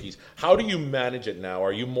these cookies. How do you manage it now?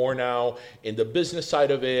 Are you more now in the business side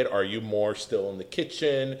of it? Are you more still in the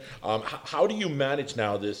kitchen? How do you manage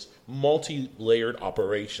now this multi-layered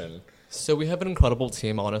operation? So we have an incredible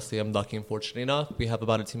team, honestly. I'm lucky and fortunate enough. We have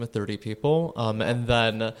about a team of 30 people. And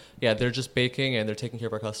then, they're just baking and they're taking care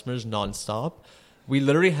of our customers nonstop. We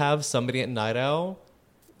literally have somebody at Night Owl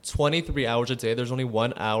 23 hours a day. There's only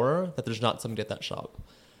 1 hour that there's not somebody at that shop.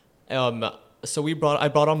 So I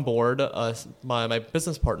brought on board my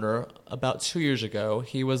business partner about 2 years ago.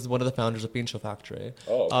 He was one of the founders of Bean Show Factory.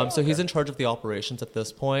 So he's in charge of the operations at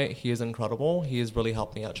this point. He is incredible. He has really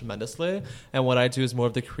helped me out tremendously. And what I do is more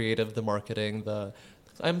of the creative, the marketing,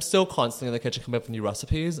 I'm still constantly in the kitchen coming up with new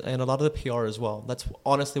recipes and a lot of the PR as well. That's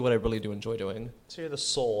honestly what I really do enjoy doing. So you're the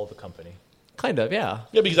soul of the company. Kind of, yeah.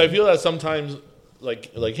 Yeah, because I feel that sometimes,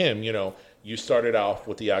 like him, you started off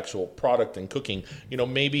with the actual product and cooking.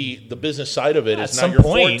 Maybe the business side of it is not your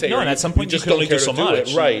forte. No, and at some point you just can only do so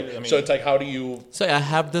much. Right. So it's like, how do you... So I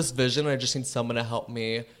have this vision, and I just need someone to help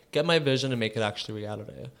me get my vision and make it actually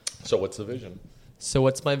reality. So what's the vision? So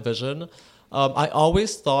what's my vision? I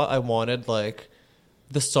always thought I wanted,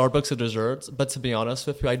 the Starbucks of desserts, but to be honest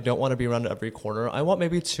with you, I don't want to be around every corner. I want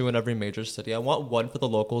maybe 2 in every major city. I want 1 for the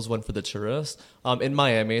locals, 1 for the tourists. In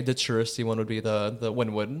Miami, the touristy one would be the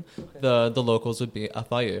Wynwood. Okay. The locals would be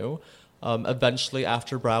FIU. Eventually,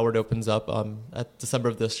 after Broward opens up at December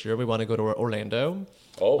of this year, we want to go to Orlando.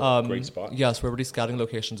 Great spot. Yes, we're already scouting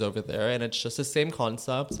locations over there, and it's just the same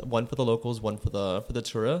concept: 1 for the locals, 1 for the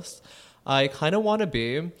tourists. I kind of want to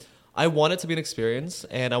be. I want it to be an experience,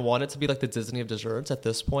 and I want it to be like the Disney of desserts at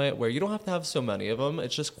this point, where you don't have to have so many of them.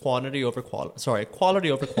 It's just quality over quantity.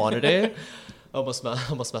 almost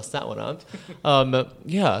messed that one up.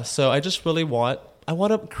 So I just really want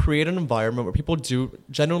to create an environment where people do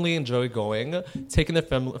genuinely enjoy going, taking their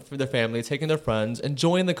family, taking their friends,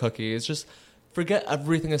 enjoying the cookies, just forget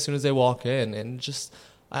everything as soon as they walk in, and just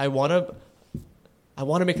I want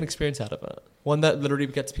to make an experience out of it. One that literally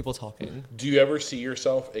gets people talking. Do you ever see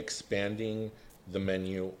yourself expanding the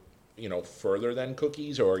menu, further than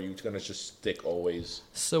cookies, or are you going to just stick always?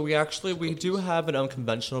 So we do have an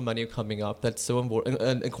unconventional menu coming up that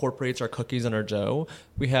incorporates our cookies and our dough.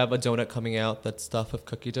 We have a donut coming out that's stuffed with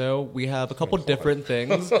cookie dough. We have a couple different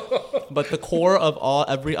things, but the core of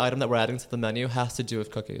every item that we're adding to the menu has to do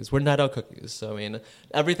with cookies. We're Night Out cookies, so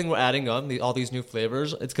everything we're adding on, all these new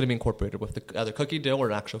flavors, it's going to be incorporated with either cookie dough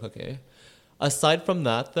or an actual cookie. Aside from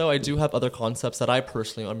that, though, I do have other concepts that I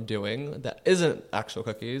personally am doing that isn't actual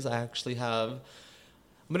cookies. I'm going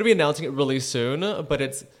to be announcing it really soon, but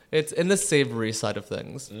it's in the savory side of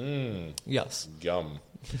things. Yes. Yum.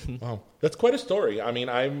 Wow, that's quite a story.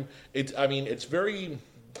 It's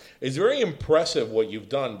very impressive what you've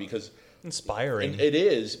done, because inspiring. It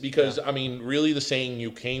is, because really the saying,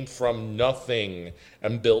 you came from nothing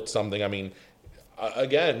and built something.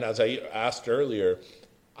 Again, as I asked earlier,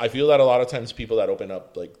 I feel that a lot of times people that open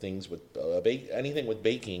up things with anything with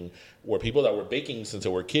baking, were people that were baking since they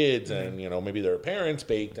were kids, and maybe their parents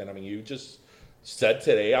baked, and you just said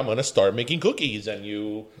today I'm going to start making cookies, and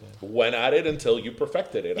you went at it until you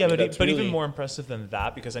perfected it. Yeah, but even more impressive than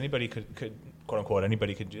that, because anybody could quote unquote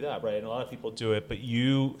anybody could do that, right? And a lot of people do it, but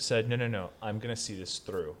you said no, I'm going to see this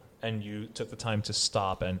through, and you took the time to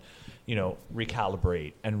stop and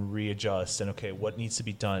recalibrate and readjust, and okay, what needs to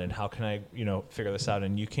be done, and how can I, figure this out?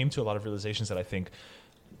 And you came to a lot of realizations that I think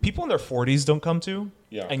people in their 40s don't come to.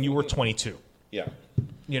 Yeah. And you were 22. Yeah.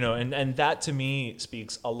 And that to me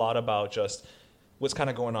speaks a lot about just what's kind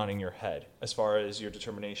of going on in your head as far as your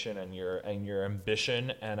determination and your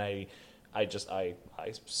ambition. And I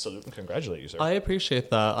salute and congratulate you, sir. I appreciate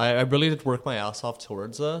that. I really did work my ass off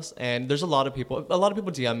towards this, and there's a lot of people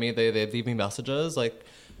DM me. They leave me messages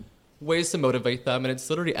ways to motivate them, and it's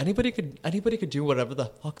literally anybody could do whatever the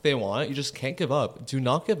fuck they want. You just can't give up. Do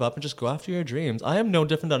not give up and just go after your dreams. I am no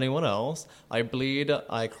different than anyone else. I bleed,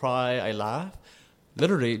 I cry, I laugh.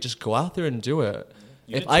 Literally, just go out there and do it.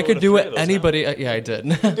 If I could do it, anybody... yeah, I did.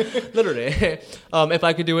 Literally. If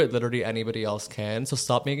I could do it, literally anybody else can. So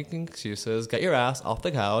stop making excuses. Get your ass off the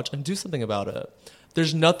couch and do something about it.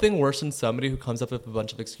 There's nothing worse than somebody who comes up with a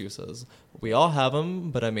bunch of excuses. We all have them,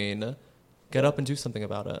 but get up and do something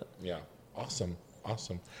about it. Yeah. Awesome.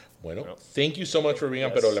 Bueno, thank you so much for being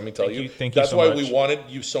on, pero let me tell you, thank that's you so why much. we wanted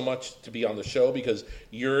you so much to be on the show, because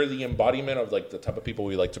you're the embodiment of the type of people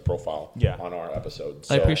we like to profile on our episodes.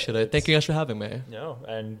 So I appreciate it. Thank you guys for having me. No,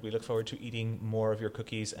 and we look forward to eating more of your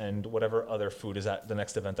cookies and whatever other food is at the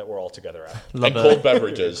next event that we're all together at. And cold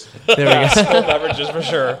beverages. There we go. Cold beverages for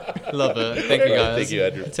sure. Love it. Thank you guys. Thank you,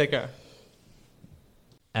 Andrew. Take care.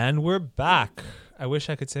 And we're back. I wish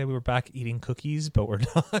I could say we were back eating cookies, but we're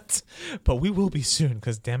not. But we will be soon,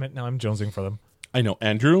 because damn it, now I'm jonesing for them. I know.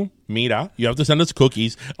 Andrew, Mira, you have to send us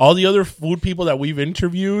cookies. All the other food people that we've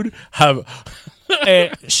interviewed have...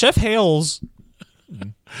 Chef Hales...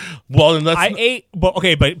 Well, and I ate... But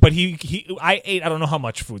okay, but I ate I don't know how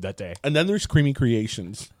much food that day. And then there's Creamy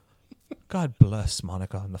Creations. God bless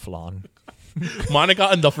Monica and the flan. Monica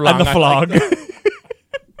and the flan. And the flog.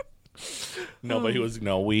 No, but he was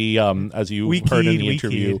we as you heard in the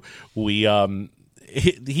interview,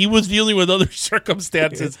 he was dealing with other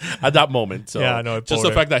circumstances at that moment. So just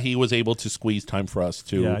the fact that he was able to squeeze time for us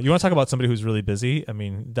to. Yeah, you want to talk about somebody who's really busy? I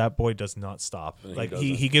mean, that boy does not stop.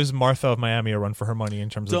 He gives Martha of Miami a run for her money in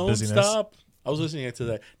terms of busyness. Don't stop. I was listening to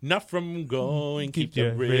that. Not from going, keep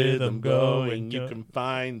the rhythm going. You can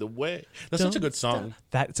find the way. That's such a good song.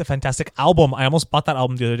 That's a fantastic album. I almost bought that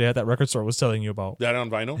album the other day at that record store I was telling you about. That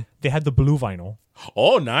on vinyl? They had the blue vinyl.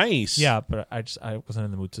 Oh, nice. Yeah, but I wasn't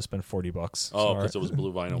in the mood to spend $40. Oh, because it was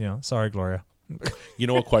blue vinyl. Yeah, sorry, Gloria. You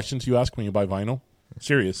know what questions you ask when you buy vinyl?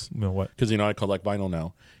 Serious. You know what? Because I collect vinyl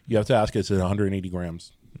now. You have to ask, is it 180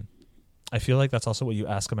 grams? I feel like that's also what you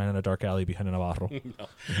ask a man in a dark alley behind a Navarro.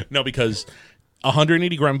 No, because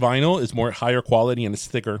 180 gram vinyl is more higher quality and it's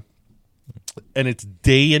thicker. And it's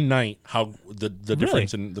day and night how the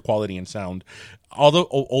difference in the quality and sound. All the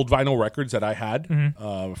old vinyl records that I had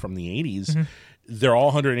from the 80s, they're all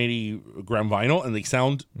 180 gram vinyl and they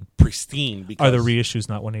sound pristine. Because are the reissues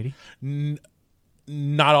not 180?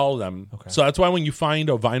 Not all of them. Okay. So that's why when you find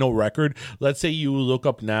a vinyl record, let's say you look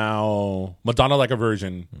up now Madonna Like a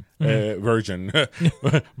Virgin, Virgin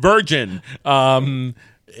on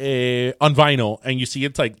vinyl, and you see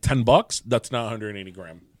it's like $10, that's not 180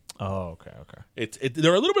 gram. Oh, okay.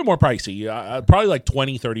 They're a little bit more pricey, probably like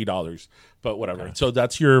 $20, $30, but whatever. Okay. So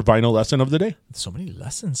that's your vinyl lesson of the day. So many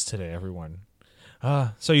lessons today, everyone.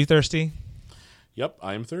 So you thirsty? Yep,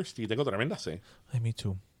 I am thirsty. Tengo tremenda sed. Me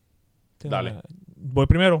too. Dale. Voy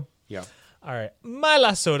primero. Yeah. All right. My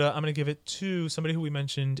last soda, I'm going to give it to somebody who we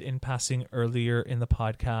mentioned in passing earlier in the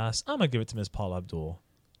podcast. I'm going to give it to Ms. Paula Abdul.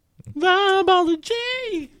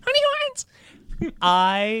 Vibology. Honey Horns.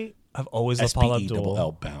 I have always loved Paula Abdul.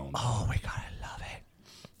 L-bound. Oh, my God. I love it.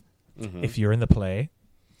 Mm-hmm. If you're in the play.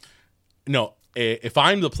 No. If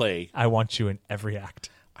I'm the play. I want you in every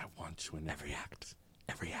act. I want you in every act.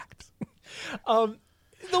 Every act. I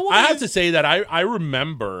have to say that I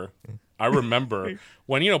remember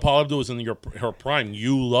when Paula Abdul was in her prime,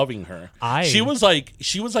 you loving her. She was like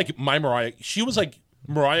my Mariah. She was like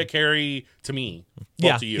Mariah Carey to me.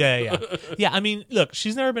 Yeah, to you. yeah. Yeah, I mean, look,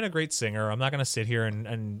 she's never been a great singer. I'm not going to sit here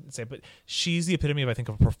and say, but she's the epitome of, I think,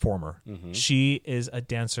 a performer. Mm-hmm. She is a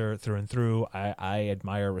dancer through and through. I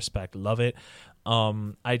admire, respect, love it.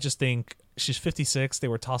 I just think she's 56. They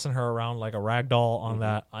were tossing her around like a rag doll on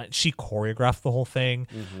that. She choreographed the whole thing.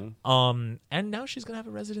 Mm-hmm. And now she's going to have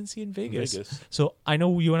a residency in Vegas. So I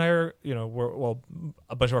know you and I are,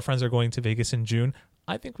 a bunch of our friends are going to Vegas in June.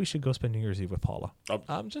 I think we should go spend New Year's Eve with Paula.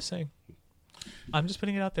 I'm just saying. I'm just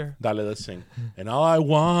putting it out there. Dale, let's sing. And all I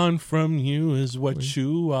want from you is what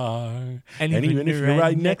you are. And even if you're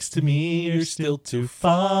right next to me, you're still too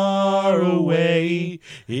far away.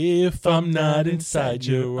 If I'm not inside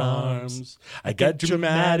your arms, I got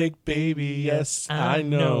dramatic, baby, yes, I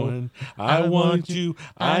know. And I want you,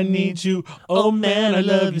 I need you. Oh, man, I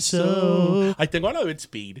love you so. I tengo a bit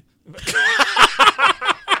speed.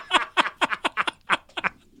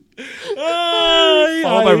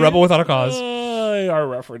 Followed by Rebel Without a Cause. Our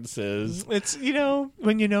references. It's,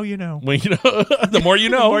 when you know, you know. When the more you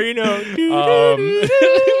know. The more you know.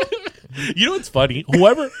 It's funny?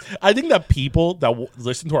 I think that people that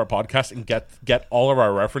listen to our podcast and get all of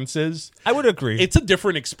our references. I would agree. It's a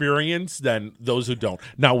different experience than those who don't.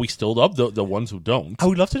 Now, we still love the ones who don't. I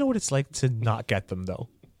would love to know what it's like to not get them, though.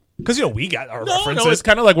 Because we got our references. No, it's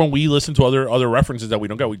kind of like when we listen to other references that we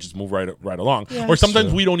don't get, we just move right along. Yeah, or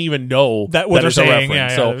sometimes we don't even know that they're it's saying. A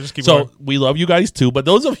reference. Yeah, so we love you guys too. But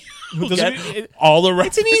those of you who get all the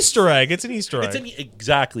references, it's an Easter egg. It's an Easter egg.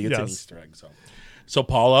 Exactly, it's an Easter egg. So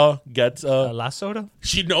Paula gets a last soda.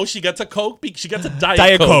 She gets a Coke. She gets a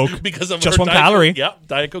Diet Coke because of just her one calorie. Yep,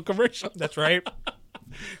 Diet Coke commercial. That's right.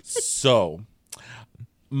 So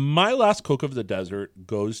my last Coke of the desert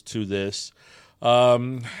goes to this.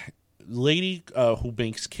 Lady who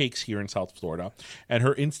makes cakes here in South Florida, and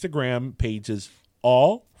her Instagram page is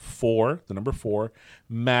all for the number 4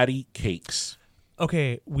 Maddie Cakes.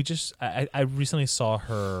 Okay, I recently saw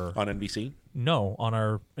her on NBC. No, on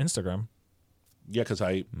our Instagram. Yeah, because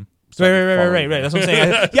I right. That's what I'm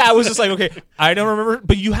saying. I was just like, okay, I don't remember,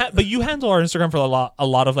 but you handle our Instagram for a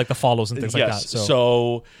lot of like the follows and things like that.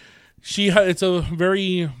 So it's a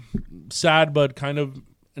very sad but kind of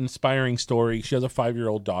inspiring story. She has a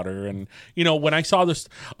 5-year-old daughter, and when I saw this,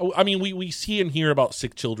 I mean, we see and hear about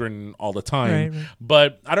sick children all the time, right.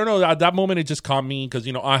 But I don't know, at that moment it just caught me because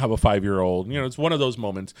I have a 5-year-old. It's one of those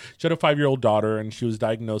moments. She had a 5-year-old daughter, and she was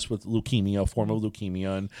diagnosed with leukemia, a form of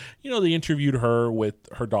leukemia, and they interviewed her with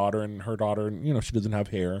her daughter, and she doesn't have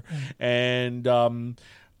hair, and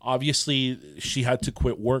obviously she had to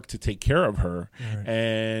quit work to take care of her, right.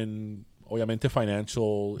 And obviamente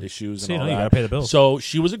financial issues and So, all you that. gotta pay the bills. So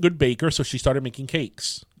she was a good baker, so she started making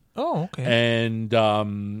cakes. Oh, okay.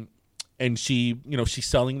 And she, she's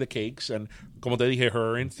selling the cakes. And como te dije,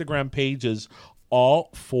 her Instagram page is all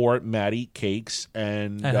for Maddie Cakes.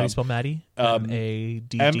 And how do you spell Maddie?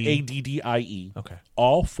 M-A-D-D? M-A-D-D-I-E. Okay.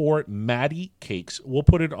 All for Maddie Cakes. We'll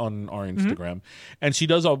put it on our Instagram. And she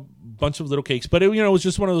does a bunch of little cakes. But, it was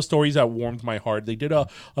just one of those stories that warmed my heart. They did a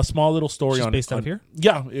small little story She's on... based out of here?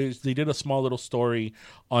 Yeah. They did a small little story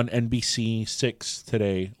on NBC 6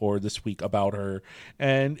 today or this week about her.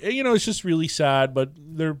 And, it's just really sad, but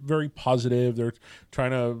they're very positive. They're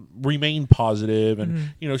trying to remain positive.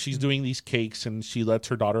 And, she's doing these cakes and she lets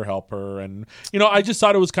her daughter help her. And, I just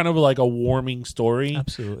thought it was kind of like a warming story.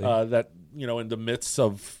 Absolutely. That, in the midst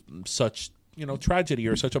of such, tragedy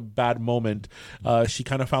or such a bad moment, she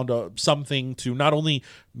kind of found something to not only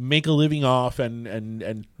make a living off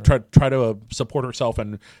and try to support herself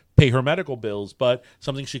and pay her medical bills, but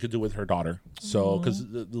something she could do with her daughter. So, because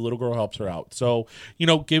the little girl helps her out. So,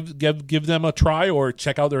 give them a try or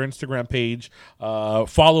check out their Instagram page.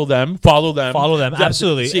 Follow them.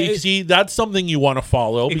 Absolutely. See, that's something you want to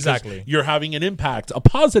follow. Exactly. Because you're having an impact, a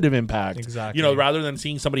positive impact. Exactly. Rather than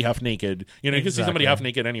seeing somebody half naked. You can see somebody half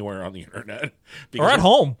naked anywhere on the internet. Or at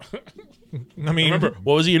home. I mean, remember,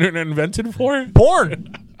 what was the internet invented for?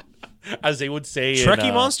 Porn. As they would say,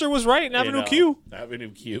 Trekkie Monster was right in Avenue Q. Avenue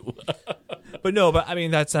Q. But I mean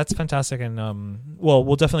that's fantastic, and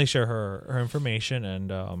we'll definitely share her information,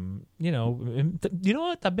 and you know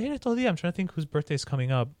what, I'm trying to think whose birthday's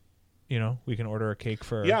coming up. We can order a cake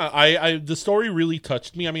for. Yeah, I the story really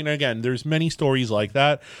touched me. I mean, again, there's many stories like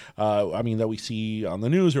that. That we see on the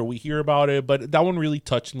news or we hear about it, but that one really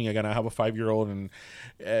touched me. Again, I have a 5-year-old, and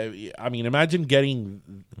imagine being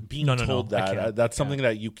told that. That's something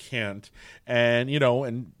that you can't, and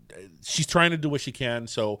she's trying to do what she can.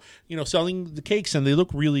 So, selling the cakes, and they look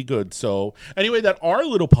really good. So anyway, that our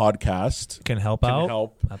little podcast can help.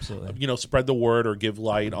 Absolutely. Spread the word or give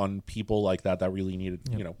light on people like that really needed,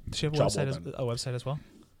 Does she have a website as well?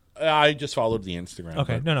 I just followed the Instagram.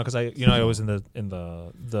 Okay, no, because I was in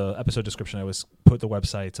the episode description. I always put the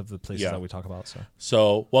websites of the places that we talk about.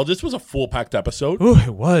 So, this was a full packed episode. Ooh,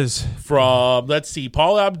 it was from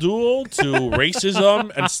Paul Abdul to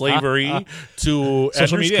racism and slavery to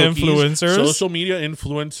social media influencers,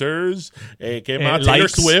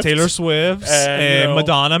 Taylor Swift, and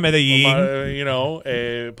Madonna,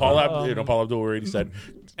 Medellin. Paul Abdul already said.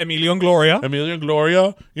 Emilio and Gloria, and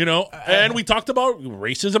we talked about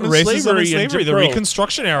racism and slavery, the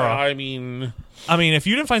Reconstruction era. I mean, if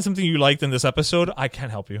you didn't find something you liked in this episode, I can't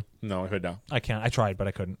help you. No, I could not. I can't. I tried, but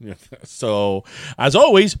I couldn't. So, as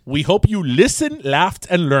always, we hope you listened, laughed,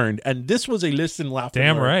 and learned. And this was a listen, laugh, and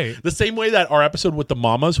learn. Damn right. The same way that our episode with the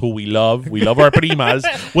mamas, who we love our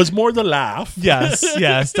primas, was more the laugh. Yes,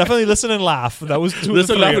 definitely listen and laugh. That was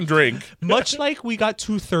listen, laugh, and drink. Much like we got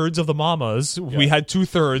 2/3 of the mamas, we had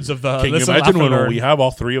 2/3 of the. Can you imagine when we have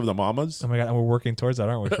all 3 of the mamas? Oh my god, and we're working towards that,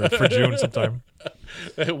 aren't we? For June sometime.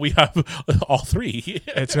 We have all 3.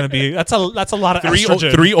 It's gonna be that's a lot of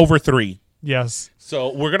 3 over 3. Yes.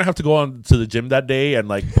 So we're gonna have to go on to the gym that day and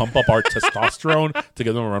pump up our testosterone to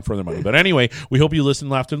give them a run for their money. But anyway, we hope you listen,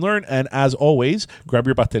 laughed, and learned. And as always, grab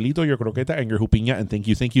your pastelito, your croqueta, and your jupiña. And thank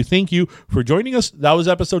you for joining us. That was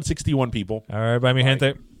episode 61, people. All right, bye, mi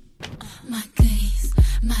gente. My goodies,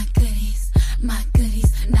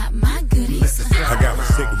 not my goodies. I got a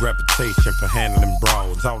sick reputation for handling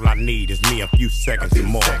brawls. All I need is me a few seconds and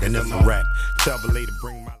more, and it's a wrap. Tell the lady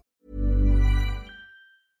bring my...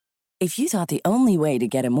 If you thought the only way to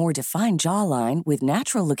get a more defined jawline with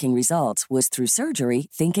natural-looking results was through surgery,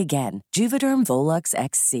 think again. Juvederm Volux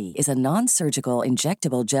XC is a non-surgical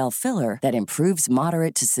injectable gel filler that improves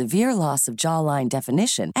moderate to severe loss of jawline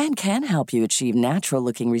definition and can help you achieve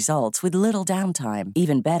natural-looking results with little downtime.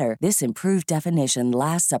 Even better, this improved definition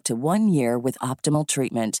lasts up to 1 year with optimal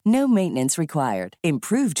treatment. No maintenance required.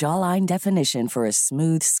 Improve jawline definition for a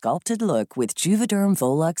smooth, sculpted look with Juvederm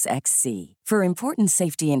Volux XC. For important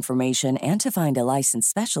safety information and to find a licensed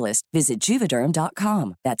specialist, visit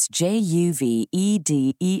Juvederm.com. That's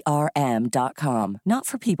JUVEDERM.com. Not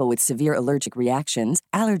for people with severe allergic reactions,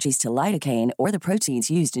 allergies to lidocaine, or the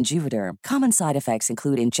proteins used in Juvederm. Common side effects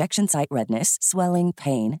include injection site redness, swelling,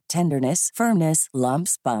 pain, tenderness, firmness,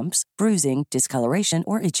 lumps, bumps, bruising, discoloration,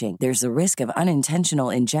 or itching. There's a risk of unintentional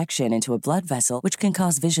injection into a blood vessel, which can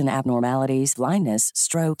cause vision abnormalities, blindness,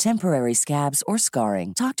 stroke, temporary scabs, or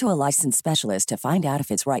scarring. Talk to a licensed specialist to find out if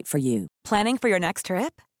it's right for you. Planning for your next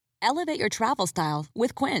trip? Elevate your travel style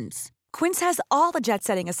with Quince. Quince has all the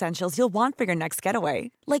jet-setting essentials you'll want for your next getaway,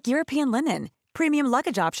 like European linen, premium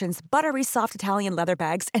luggage options, buttery soft Italian leather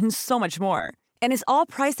bags, and so much more. And is all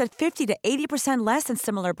priced at 50 to 80% less than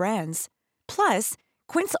similar brands. Plus,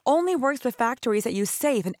 Quince only works with factories that use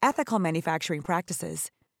safe and ethical manufacturing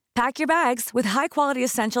practices. Pack your bags with high-quality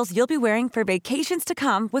essentials you'll be wearing for vacations to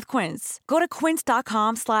come with Quince. Go to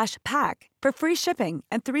quince.com/pack for free shipping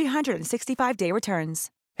and 365-day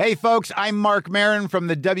returns. Hey, folks, I'm Mark Maron from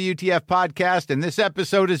the WTF Podcast, and this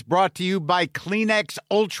episode is brought to you by Kleenex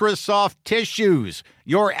Ultra Soft Tissues,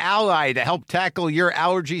 your ally to help tackle your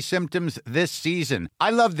allergy symptoms this season. I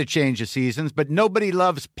love the change of seasons, but nobody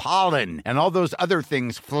loves pollen and all those other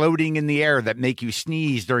things floating in the air that make you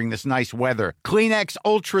sneeze during this nice weather. Kleenex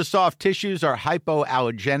Ultra Soft Tissues are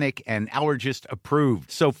hypoallergenic and allergist approved,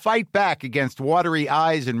 so fight back against watery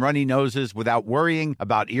eyes and runny noses without worrying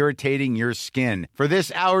about irritating your skin. For this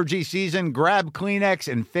allergy season, grab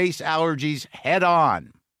Kleenex and face allergies head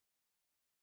on.